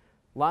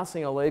 Last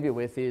thing I'll leave you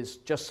with is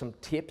just some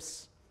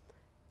tips.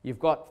 You've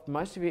got,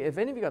 most of you, have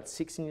any of you got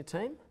 6 in your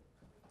team?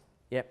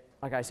 Yep,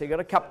 okay, so you've got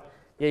a couple,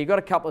 yeah, you've got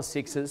a couple of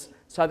 6s.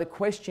 So the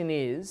question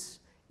is,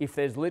 if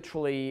there's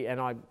literally,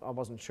 and I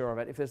wasn't sure of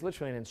it, if there's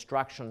literally an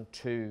instruction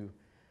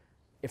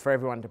for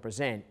everyone to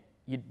present,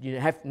 you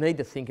need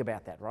to think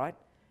about that, right?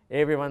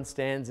 Everyone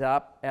stands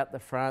up out the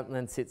front and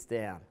then sits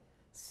down.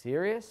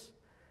 Serious?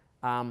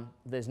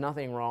 There's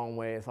nothing wrong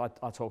with,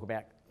 I talk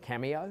about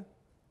cameo,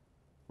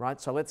 right?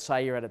 So let's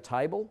say you're at a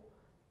table.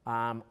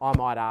 I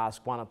might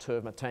ask 1 or 2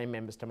 of my team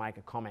members to make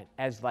a comment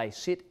as they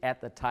sit at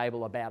the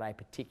table about a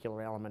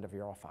particular element of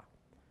your offer.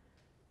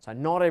 So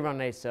not everyone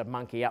needs to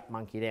monkey up,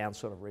 monkey down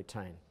sort of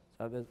routine.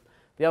 So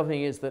the other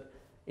thing is that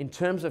in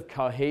terms of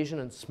cohesion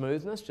and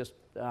smoothness, just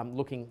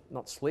looking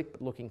not slick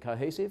but looking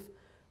cohesive,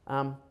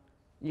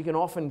 you can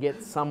often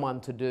get someone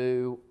to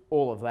do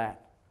all of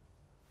that.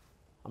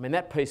 I mean,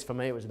 that piece for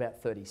me was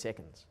about 30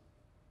 seconds,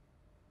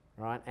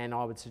 right? And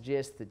I would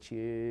suggest that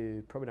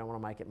you probably don't want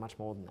to make it much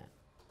more than that.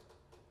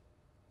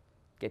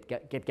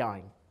 Get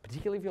going,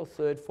 particularly if you're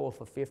 3rd, 4th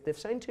or 5th. They've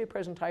seen 2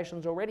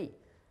 presentations already,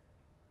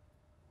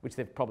 which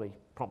they've probably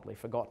promptly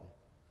forgotten.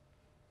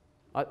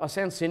 I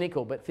sound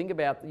cynical, but think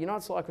about, you know,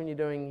 it's like when you're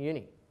doing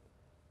uni.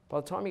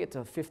 By the time you get to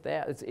the 5th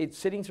hour,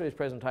 sitting through these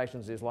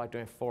presentations is like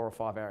doing a 4 or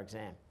 5 hour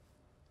exam.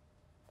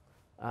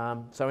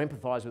 So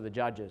empathise with the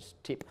judges,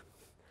 tip.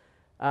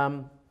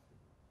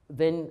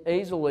 Then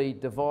easily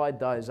divide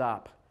those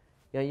up.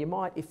 You know, you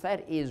might, if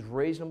that is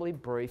reasonably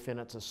brief and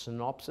it's a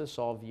synopsis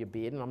of your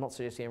bid, and I'm not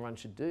suggesting everyone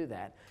should do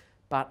that,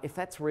 but if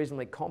that's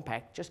reasonably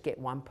compact, just get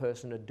one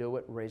person to do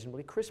it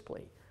reasonably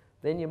crisply.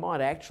 Then you might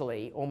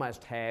actually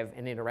almost have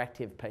an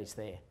interactive piece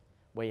there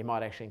where you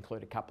might actually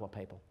include a couple of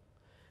people.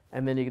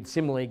 And then you could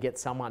similarly get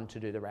someone to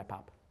do the wrap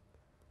up.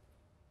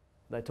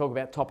 They talk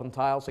about top and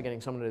tail, so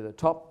getting someone to do the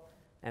top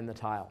and the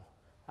tail.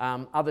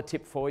 Other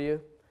tip for you,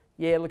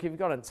 yeah, look, if you've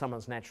got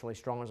someone's naturally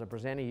strong as a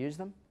presenter, use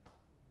them.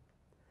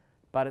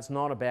 But it's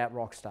not about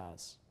rock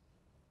stars.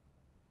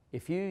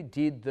 If you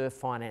did the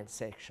finance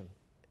section,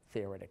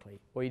 theoretically,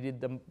 or you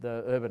did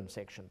the urban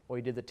section, or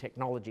you did the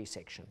technology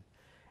section,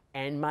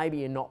 and maybe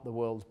you're not the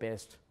world's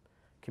best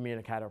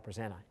communicator or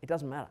presenter, it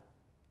doesn't matter.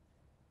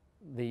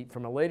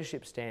 From a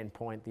leadership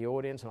standpoint, the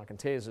audience, and I can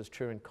tell you this is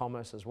true in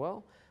commerce as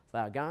well, they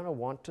are going to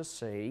want to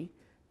see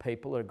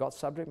people who have got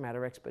subject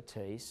matter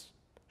expertise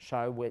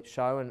show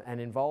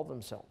and involve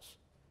themselves.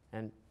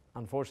 And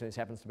unfortunately, this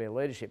happens to be a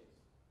leadership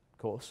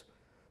course.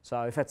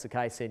 So if that's the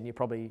case, then you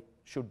probably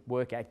should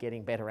work at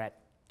getting better at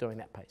doing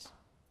that piece.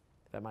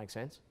 If that makes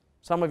sense.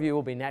 Some of you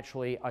will be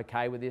naturally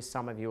okay with this,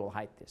 some of you will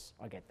hate this.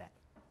 I get that.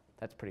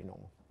 That's pretty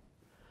normal.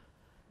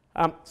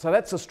 So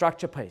that's the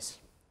structure piece.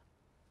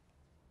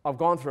 I've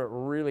gone through it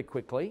really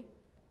quickly.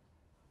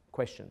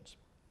 Questions?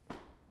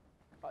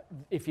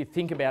 If you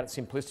think about it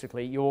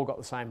simplistically, you all got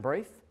the same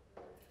brief.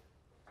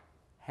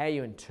 How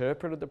you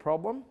interpreted the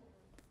problem,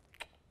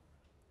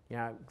 you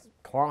know,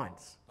 client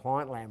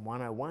land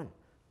 101.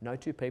 No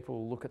 2 people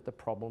will look at the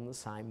problem the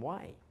same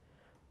way.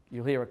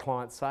 You'll hear a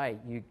client say,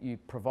 you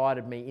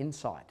provided me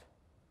insight.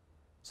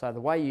 So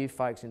the way you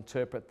folks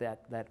interpret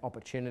that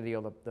opportunity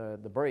or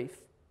the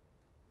brief,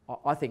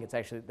 I think it's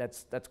actually,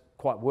 that's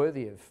quite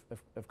worthy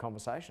of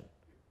conversation.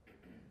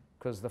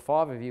 Because the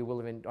 5 of you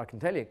will have, I can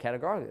tell you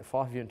categorically, the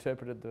 5 of you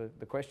interpreted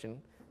the question,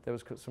 there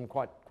was some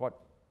quite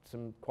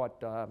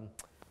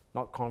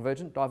not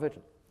convergent,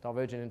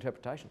 divergent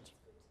interpretations.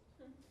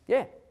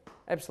 Yeah,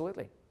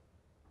 absolutely.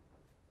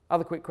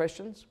 Other quick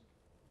questions?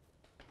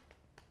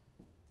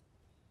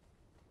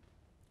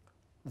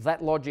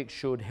 That logic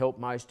should help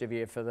most of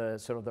you for the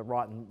sort of the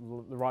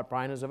right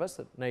brainers of us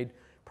that need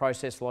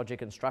process,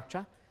 logic and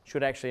structure.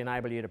 Should actually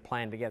enable you to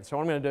plan together. So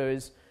what I'm going to do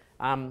is,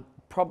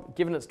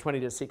 given it's 20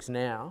 to 6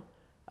 now,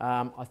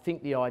 I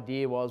think the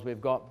idea was we've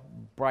got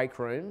break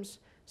rooms.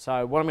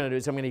 So what I'm going to do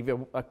is I'm going to give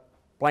you a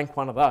blank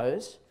one of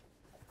those.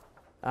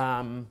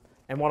 And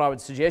what I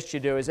would suggest you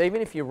do is, even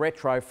if you're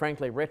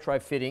frankly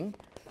retrofitting,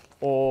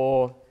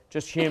 or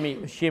just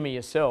humour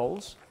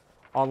yourselves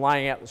on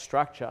laying out the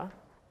structure,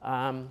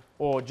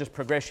 or just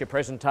progress your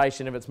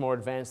presentation if it's more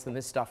advanced than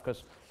this stuff,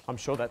 because I'm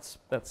sure that's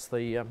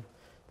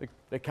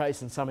the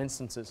case in some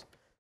instances.